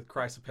was with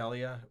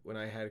Chrysopelia. When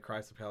I had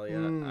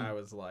Chrysopelia, I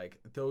was like,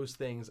 those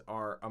things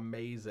are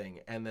amazing.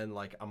 And then,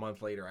 like, a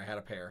month later, I had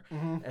a pair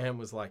and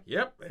was like,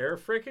 yep, they're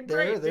freaking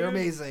great. They're dude.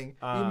 amazing.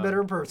 Even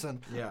better in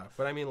person. Yeah,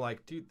 but I mean,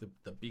 like, dude,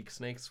 the beak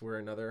snakes were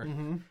another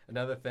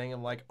thing.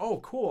 I'm like, oh,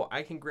 cool,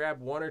 I can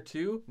grab 1 or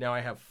 2. Now I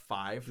have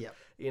 5. Yep.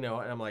 And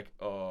I'm like,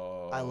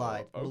 oh, I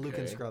lied. Okay.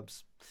 Malukan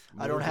scrubs.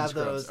 I don't have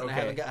those. And I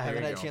haven't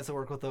had a chance to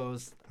work with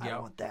those. I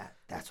don't want that.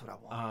 That's what I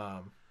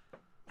want.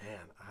 Man,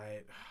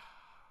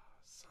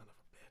 son of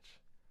a bitch.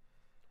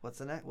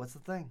 What's the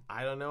thing?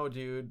 I don't know,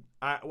 dude.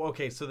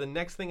 Okay, so the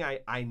next thing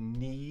I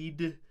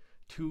need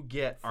to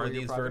get For are your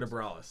these projects?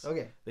 vertebralis.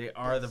 Okay. They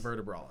are Yes. the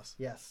vertebralis.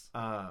 Yes.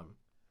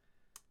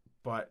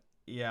 But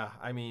yeah,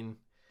 I mean,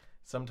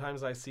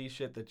 sometimes I see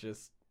shit that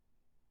just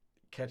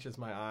catches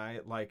my eye,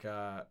 like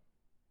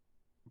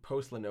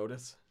Post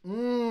Lenotus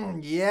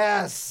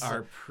Yes.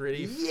 are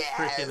pretty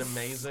freaking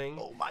amazing.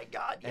 Oh my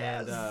God.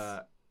 Yes.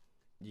 And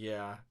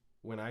yeah,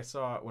 when I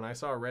saw a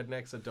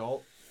Redneck's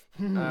adult,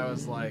 I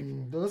was like,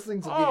 those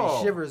things will give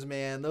you shivers,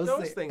 man.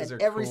 Those things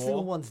and are every cool.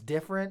 single one's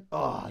different.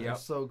 Oh, they're Yep.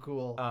 so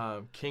cool.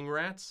 King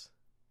rats.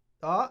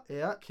 Oh,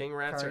 yeah. King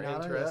rats Carinata,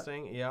 are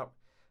interesting. Yep.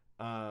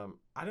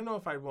 I don't know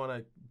if I'd want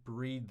to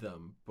breed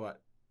them,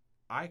 but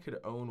I could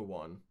own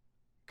one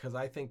because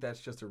I think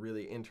that's just a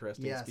really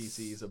interesting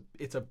species.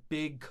 It's a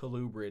big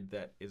colubrid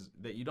that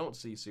you don't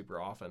see super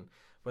often,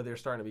 but they're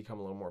starting to become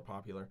a little more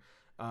popular.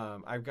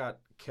 I've got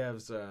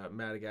Kev's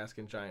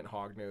Madagascan giant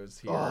hognose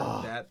here.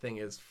 Oh. That thing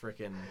is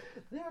freaking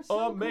They're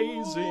so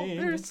amazing. Cool.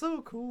 They're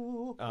so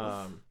cool.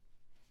 I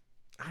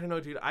don't know,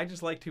 dude. I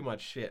just like too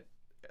much shit.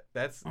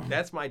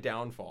 that's my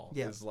downfall.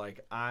 Yeah. Is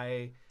like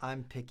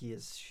I'm picky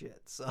as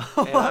shit. So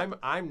and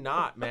I'm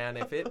not, man.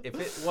 If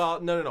it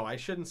well, no, I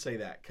shouldn't say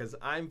that because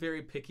I'm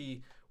very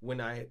picky when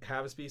I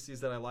have a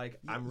species that I like.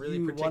 I'm really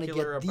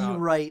particular about the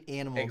right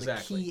animal,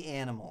 exactly. The key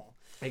animal.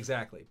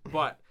 Exactly.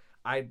 But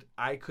I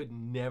could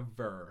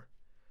never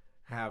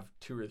have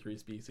 2 or 3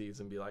 species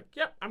and be like,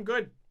 yep, I'm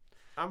good.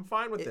 I'm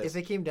fine with this. If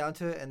it came down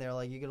to it and they're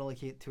like, you can only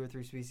keep 2 or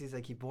 3 species,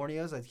 I'd keep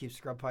Borneos, I'd keep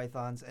scrub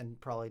pythons, and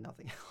probably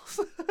nothing else.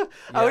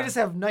 I would just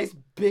have nice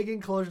big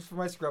enclosures for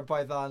my scrub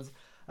pythons.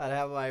 I'd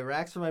have my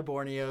racks for my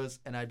Borneos,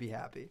 and I'd be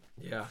happy.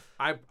 Yeah.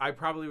 I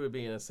probably would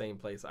be in the same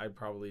place. I'd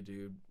probably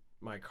do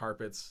my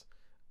carpets,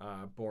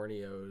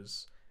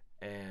 Borneos,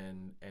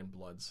 and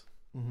Bloods.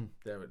 Mm-hmm.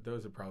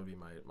 Those would probably be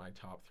my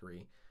top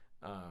 3.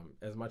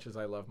 As much as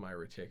I love my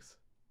retics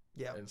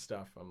and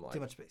stuff, I'm like... Too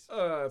much space.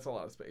 That's a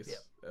lot of space. Yeah.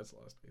 That's a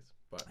lot of space.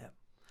 But,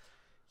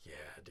 yeah,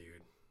 dude.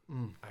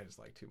 I just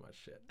like too much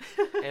shit.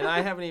 And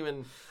I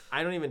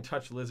don't even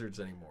touch lizards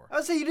anymore. I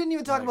would say you didn't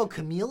even talk about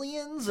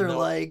chameleons or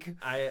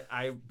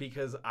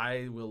because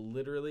I will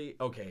literally,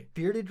 okay.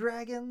 Bearded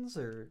dragons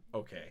or?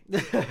 Okay.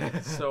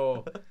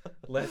 So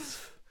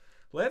let's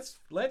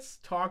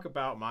talk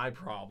about my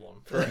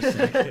problem for a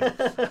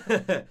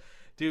second.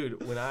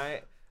 Dude, when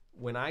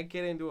I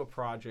get into a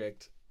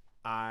project,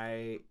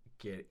 I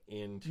get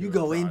into You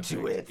go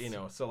into it. You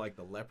know, so like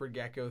the leopard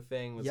gecko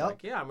thing was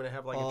like, yeah, I'm going to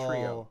have like a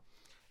trio.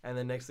 And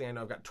the next thing I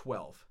know, I've got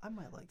 12. I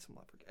might like some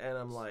leopard geckos. And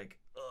I'm like,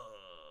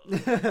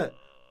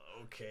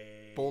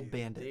 okay. Bold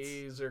bandits.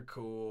 These are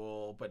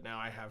cool, but now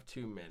I have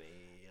too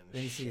many. And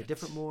then you see a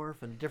different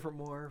morph and a different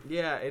morph.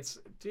 Yeah, it's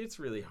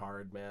really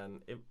hard, man.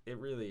 It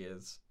really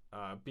is.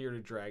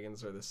 Bearded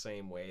dragons are the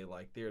same way.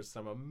 Like, there's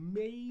some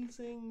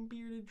amazing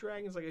bearded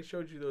dragons. Like I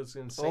showed you those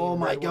insane. Oh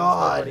my red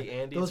god, ones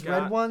that those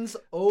got. red ones.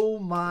 Oh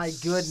my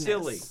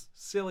goodness.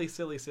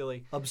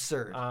 Silly.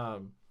 Absurd.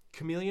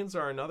 Chameleons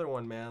are another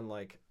one, man.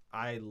 Like,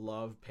 I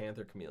love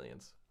panther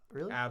chameleons.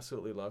 Really?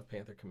 Absolutely love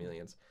panther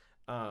chameleons.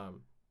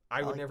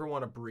 I would never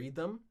want to breed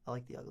them. I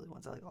like the ugly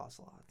ones. I like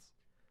ocelots.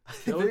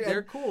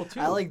 They're cool too.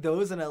 I like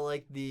those, and I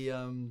like the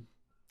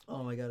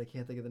oh my god, I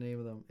can't think of the name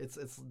of them.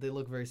 It's they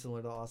look very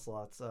similar to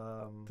ocelots.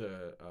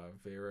 The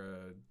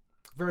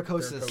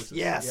Veracosis.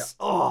 Yes. Yep.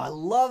 Oh, I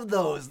love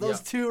those.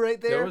 Those two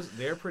right there.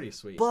 They're pretty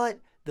sweet. But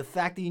the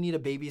fact that you need a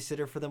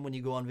babysitter for them when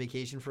you go on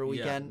vacation for a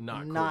weekend,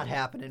 not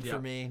happening for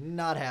me.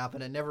 Not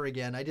happening. Never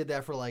again. I did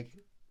that for like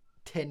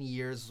 10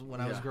 years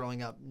when I was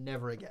growing up.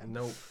 Never again.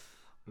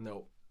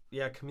 Nope.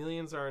 Yeah,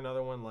 chameleons are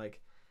another one.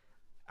 Like,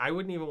 I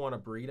wouldn't even want to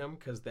breed them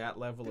because that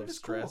level of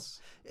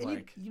stress. Cool.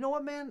 And you know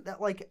what, man? That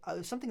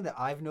something that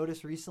I've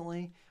noticed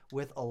recently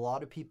with a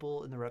lot of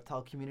people in the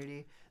reptile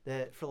community,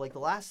 that for like the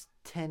last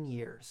 10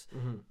 years,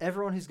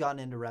 everyone who's gotten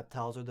into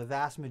reptiles, or the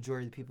vast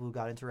majority of the people who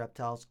got into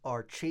reptiles,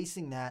 are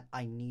chasing that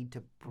I need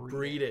to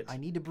breed it. I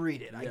need to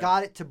breed it. Yeah. I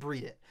got it to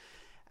breed it.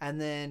 And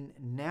then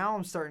now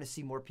I'm starting to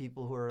see more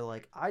people who are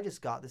like, I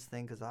just got this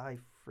thing because I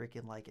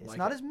freaking like it. It's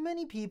not as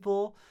many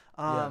people,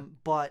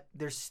 but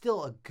there's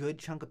still a good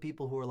chunk of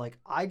people who are like,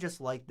 I just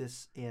like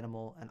this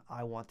animal and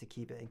I want to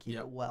keep it and keep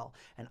it well.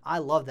 And I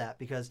love that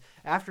because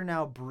after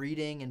now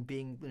breeding and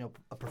being,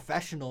 a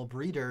professional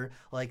breeder,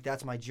 like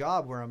that's my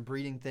job where I'm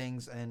breeding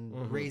things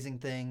and raising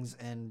things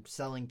and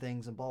selling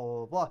things and blah, blah,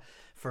 blah, blah.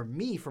 For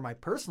me, for my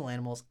personal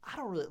animals, I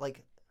don't really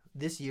like,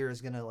 this year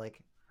is going to like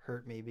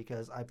hurt me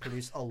because I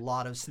produced a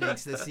lot of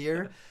snakes this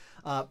year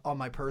on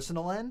my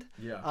personal end.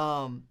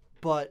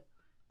 But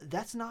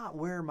that's not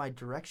where my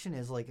direction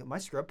is. Like my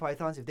scrub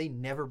pythons, if they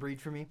never breed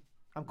for me,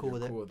 I'm cool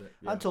with it.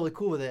 I'm totally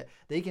cool with it.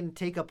 They can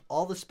take up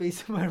all the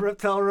space in my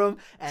reptile room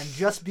and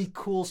just be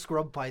cool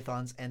scrub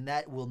pythons, and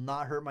that will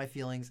not hurt my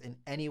feelings in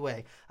any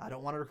way. I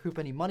don't want to recoup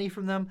any money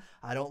from them.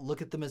 I don't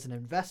look at them as an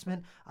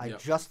investment. I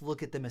just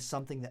look at them as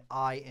something that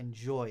I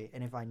enjoy.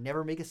 And if I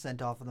never make a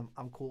cent off of them,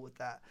 I'm cool with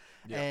that.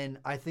 And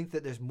I think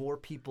that there's more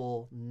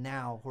people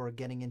now who are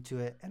getting into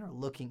it and are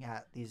looking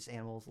at these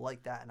animals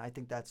like that. And I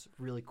think that's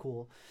really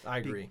cool. I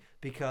agree.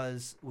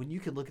 Because when you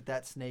can look at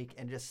that snake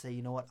and just say,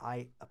 you know what,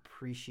 I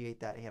appreciate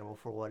that animal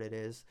for what it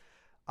is.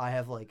 I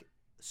have like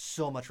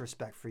so much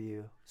respect for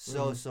you.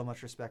 So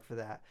much respect for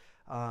that.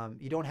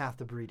 You don't have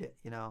to breed it,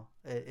 you don't.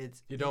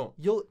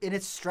 And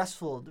it's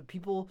stressful. The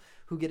people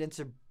who get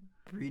into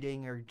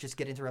breeding or just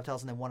get into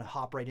reptiles and then want to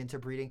hop right into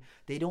breeding,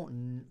 they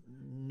don't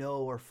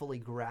know or fully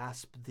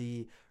grasp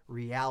the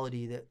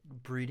reality that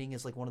breeding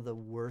is like one of the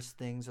worst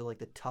things or like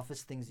the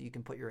toughest things that you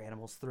can put your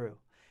animals through.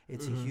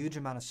 It's a huge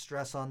amount of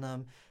stress on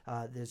them.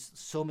 There's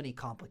so many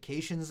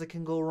complications that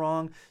can go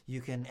wrong.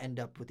 You can end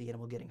up with the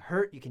animal getting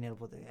hurt. You can end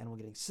up with the animal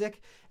getting sick.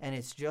 And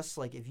it's just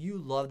like, if you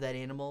love that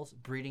animal,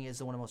 breeding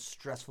is one of the most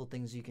stressful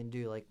things you can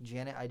do. Like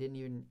Janet,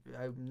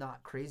 I'm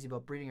not crazy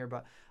about breeding her,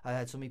 but I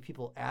had so many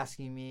people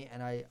asking me,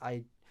 and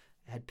I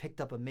had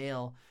picked up a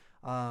male,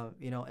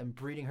 and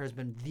breeding her has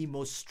been the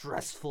most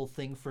stressful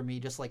thing for me.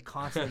 Just like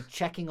constantly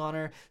checking on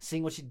her,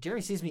 seeing what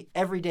Jerry sees me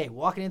every day,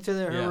 walking into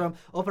her room,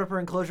 open up her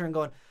enclosure and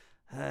going,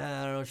 I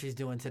don't know what she's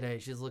doing today.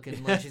 She's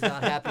looking like she's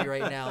not happy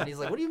right now. And he's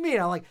like, what do you mean?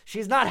 I'm like,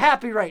 she's not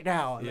happy right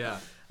now.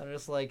 I'm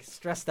just like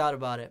stressed out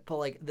about it. But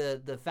like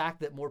the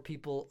fact that more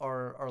people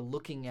are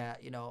looking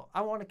at,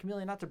 I want a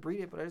chameleon, not to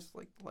breed it, but I just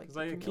like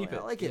I can keep it.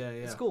 I like it. Yeah.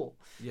 It's cool.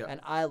 Yeah.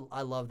 And I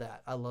love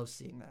that. I love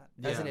seeing that.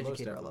 As an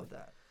educator, I love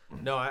that.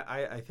 No,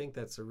 I think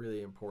that's a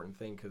really important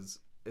thing because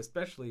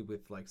especially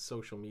with like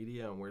social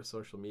media and where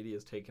social media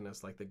has taken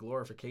us, like the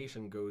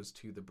glorification goes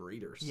to the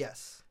breeders.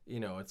 Yes.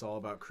 It's all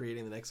about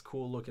creating the next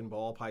cool looking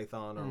ball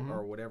python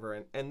or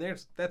whatever. And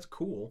that's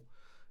cool.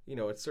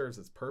 It serves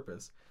its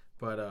purpose.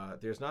 But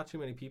there's not too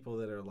many people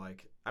that are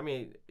like, I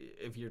mean,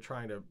 if you're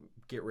trying to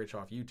get rich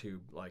off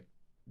YouTube, like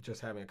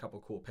just having a couple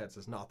cool pets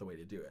is not the way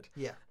to do it.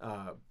 Yeah.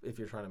 If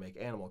you're trying to make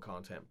animal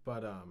content.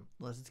 But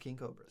unless it's king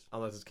cobras.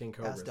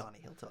 Ask Donnie,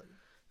 he'll tell you.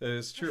 That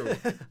is true.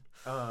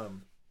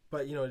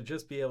 But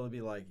just be able to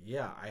be like,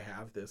 yeah, I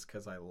have this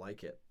because I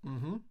like it.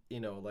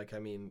 Like, I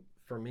mean,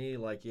 for me,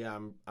 like, yeah,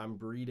 I'm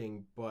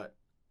breeding, but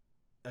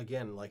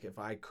again, like if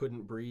I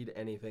couldn't breed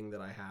anything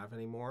that I have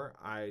anymore,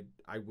 I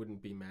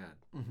wouldn't be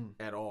mad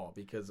at all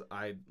because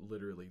I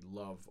literally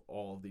love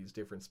all of these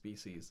different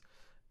species.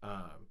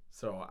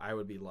 So I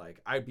would be like,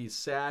 I'd be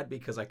sad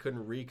because I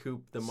couldn't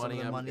recoup the money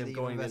I'm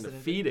going into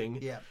feeding.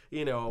 Yeah.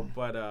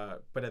 But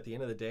at the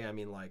end of the day, I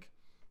mean, like,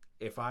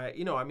 if I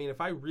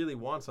really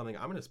want something,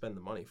 I'm going to spend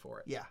the money for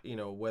it. Yeah.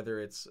 Whether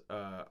it's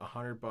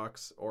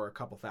 $100 or a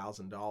couple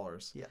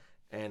 $1,000s. Yeah.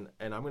 And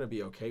I'm going to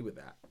be okay with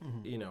that.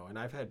 And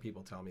I've had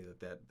people tell me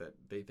that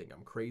they think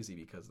I'm crazy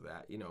because of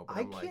that. But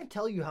I can't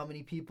tell you how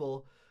many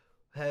people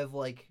have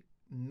like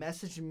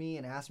messaged me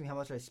and asked me how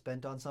much I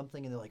spent on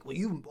something, and they're like, "Well,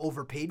 you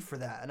overpaid for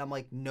that," and I'm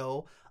like,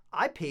 "No,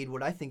 I paid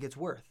what I think it's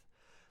worth."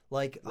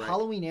 Like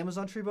Halloween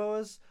Amazon tree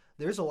boas.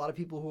 There's a lot of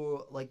people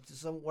who like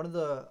one of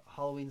the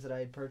Halloweens that I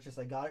had purchased.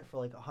 I got it for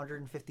like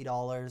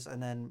 $150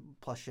 and then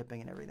plus shipping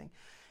and everything.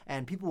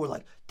 And people were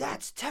like,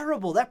 "That's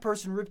terrible. That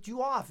person ripped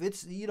you off.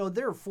 It's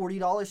they're a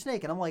 $40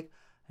 snake." And I'm like,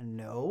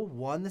 no,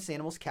 one, this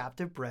animal's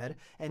captive bred,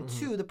 and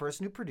two, the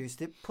person who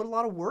produced it put a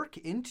lot of work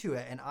into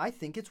it, and I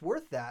think it's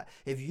worth that.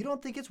 If you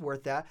don't think it's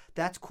worth that,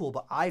 that's cool,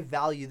 but I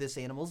value this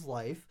animal's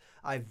life.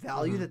 I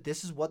value that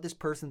this is what this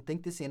person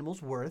think this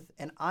animal's worth,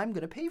 and I'm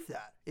going to pay for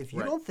that. If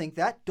you don't think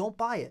that, don't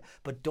buy it.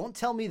 But don't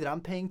tell me that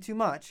I'm paying too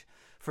much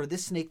for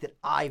this snake that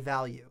I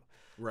value.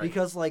 Right.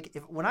 Because like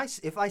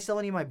if I sell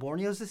any of my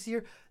Borneos this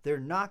year, they're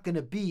not going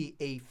to be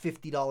a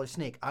 $50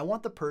 snake. I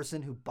want the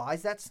person who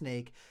buys that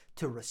snake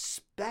to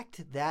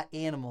respect that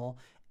animal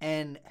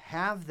and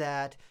have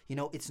that,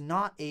 it's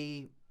not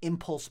a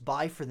impulse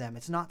buy for them.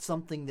 It's not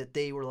something that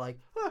they were like,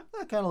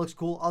 that kind of looks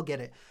cool, I'll get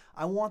it.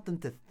 I want them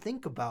to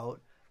think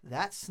about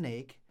that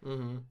snake,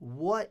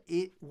 what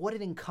it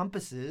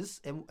encompasses,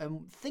 and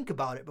think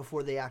about it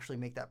before they actually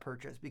make that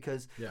purchase,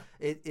 because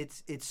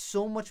it's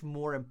so much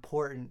more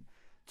important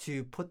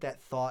to put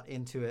that thought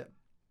into it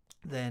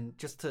than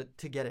just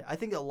to get it. I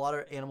think a lot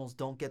of animals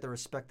don't get the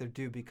respect they're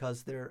due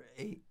because they're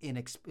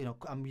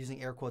I'm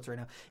using air quotes right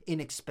now,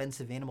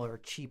 inexpensive animal or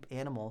cheap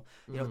animal.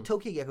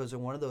 Tokay geckos are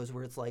one of those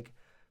where it's like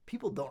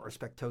people don't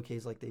respect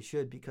tokays like they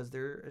should because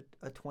they're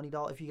a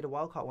 $20. If you get a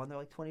wild caught one, they're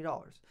like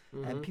 $20,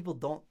 and people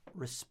don't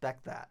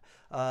respect that.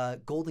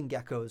 Golden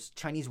geckos,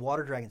 Chinese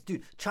water dragons,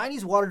 dude.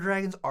 Chinese water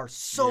dragons are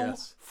so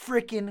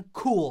freaking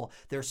cool.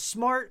 They're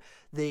smart.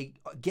 They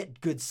get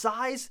good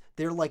size.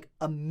 They're like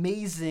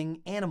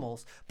amazing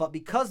animals. But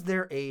because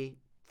they're a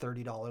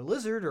 $30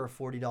 lizard or a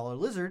 $40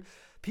 lizard,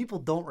 people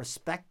don't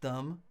respect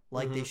them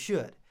like they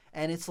should.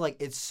 And it's like,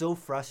 it's so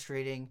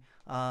frustrating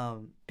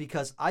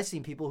because I've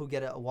seen people who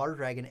get a water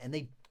dragon and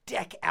they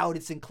deck out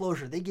its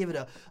enclosure. They give it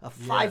a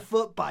 5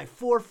 foot by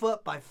 4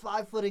 foot by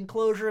 5 foot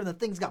enclosure, and the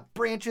thing's got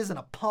branches and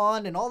a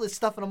pond and all this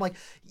stuff. And I'm like,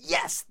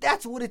 yes,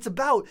 that's what it's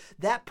about.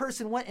 That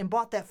person went and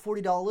bought that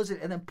 $40 lizard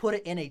and then put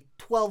it in a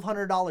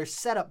 $1,200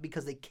 setup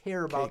because they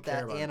care about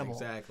that animal.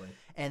 Exactly.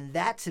 And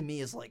that to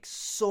me is like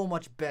so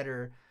much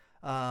better.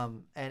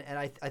 And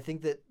I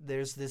think that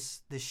there's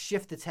this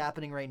shift that's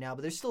happening right now,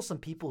 but there's still some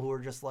people who are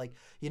just like,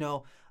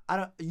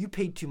 you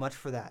paid too much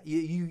for that.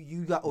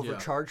 You got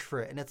overcharged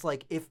for it. And it's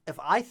like, if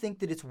I think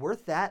that it's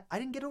worth that, I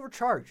didn't get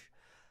overcharged.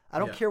 I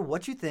don't care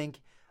what you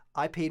think.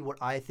 I paid what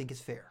I think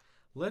is fair.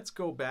 Let's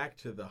go back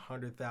to the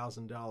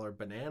 $100,000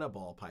 banana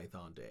ball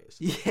python days.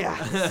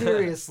 Yeah,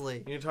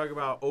 seriously. You talk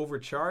about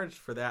overcharged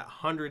for that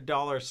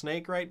 $100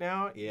 snake right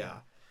now? Yeah.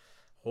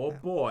 Oh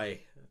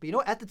boy.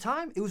 But at the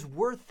time, it was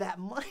worth that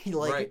money.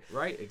 Like,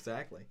 right,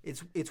 exactly.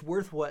 It's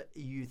worth what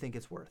you think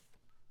it's worth.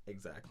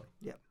 Exactly.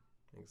 Yep.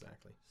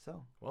 Exactly.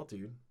 So. Well,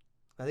 dude.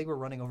 I think we're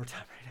running over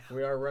time right now.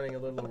 We are running a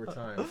little over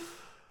time.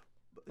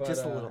 But,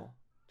 just a little.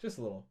 Just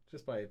a little.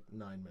 Just by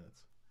 9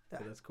 minutes. So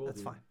that's cool, That's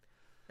dude. fine.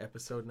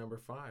 Episode number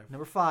 5.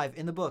 Number 5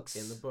 in the books.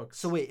 In the books.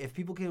 So wait, if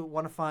people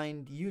want to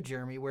find you,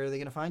 Jeremy, where are they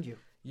going to find you?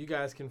 You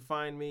guys can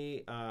find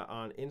me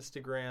on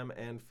Instagram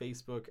and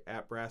Facebook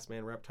at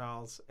Brassman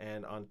Reptiles,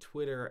 and on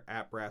Twitter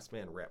at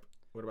BrassmanRep.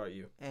 What about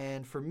you?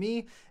 And for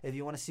me, if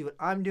you want to see what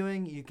I'm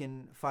doing, you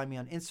can find me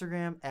on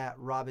Instagram at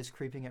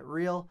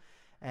RobIsCreepingAtReal,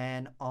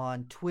 and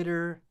on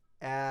Twitter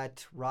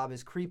at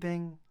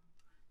RobIsCreeping.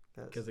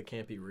 Because it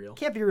can't be real.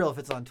 Can't be real if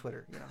it's on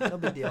Twitter. No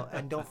big deal.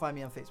 And don't find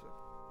me on Facebook.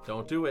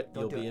 Don't do it.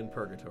 Don't You'll do be it. in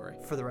purgatory.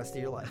 Uh, For the rest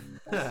of your life.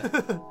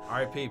 All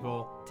right,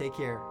 people. Take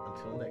care.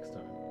 Until next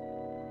time.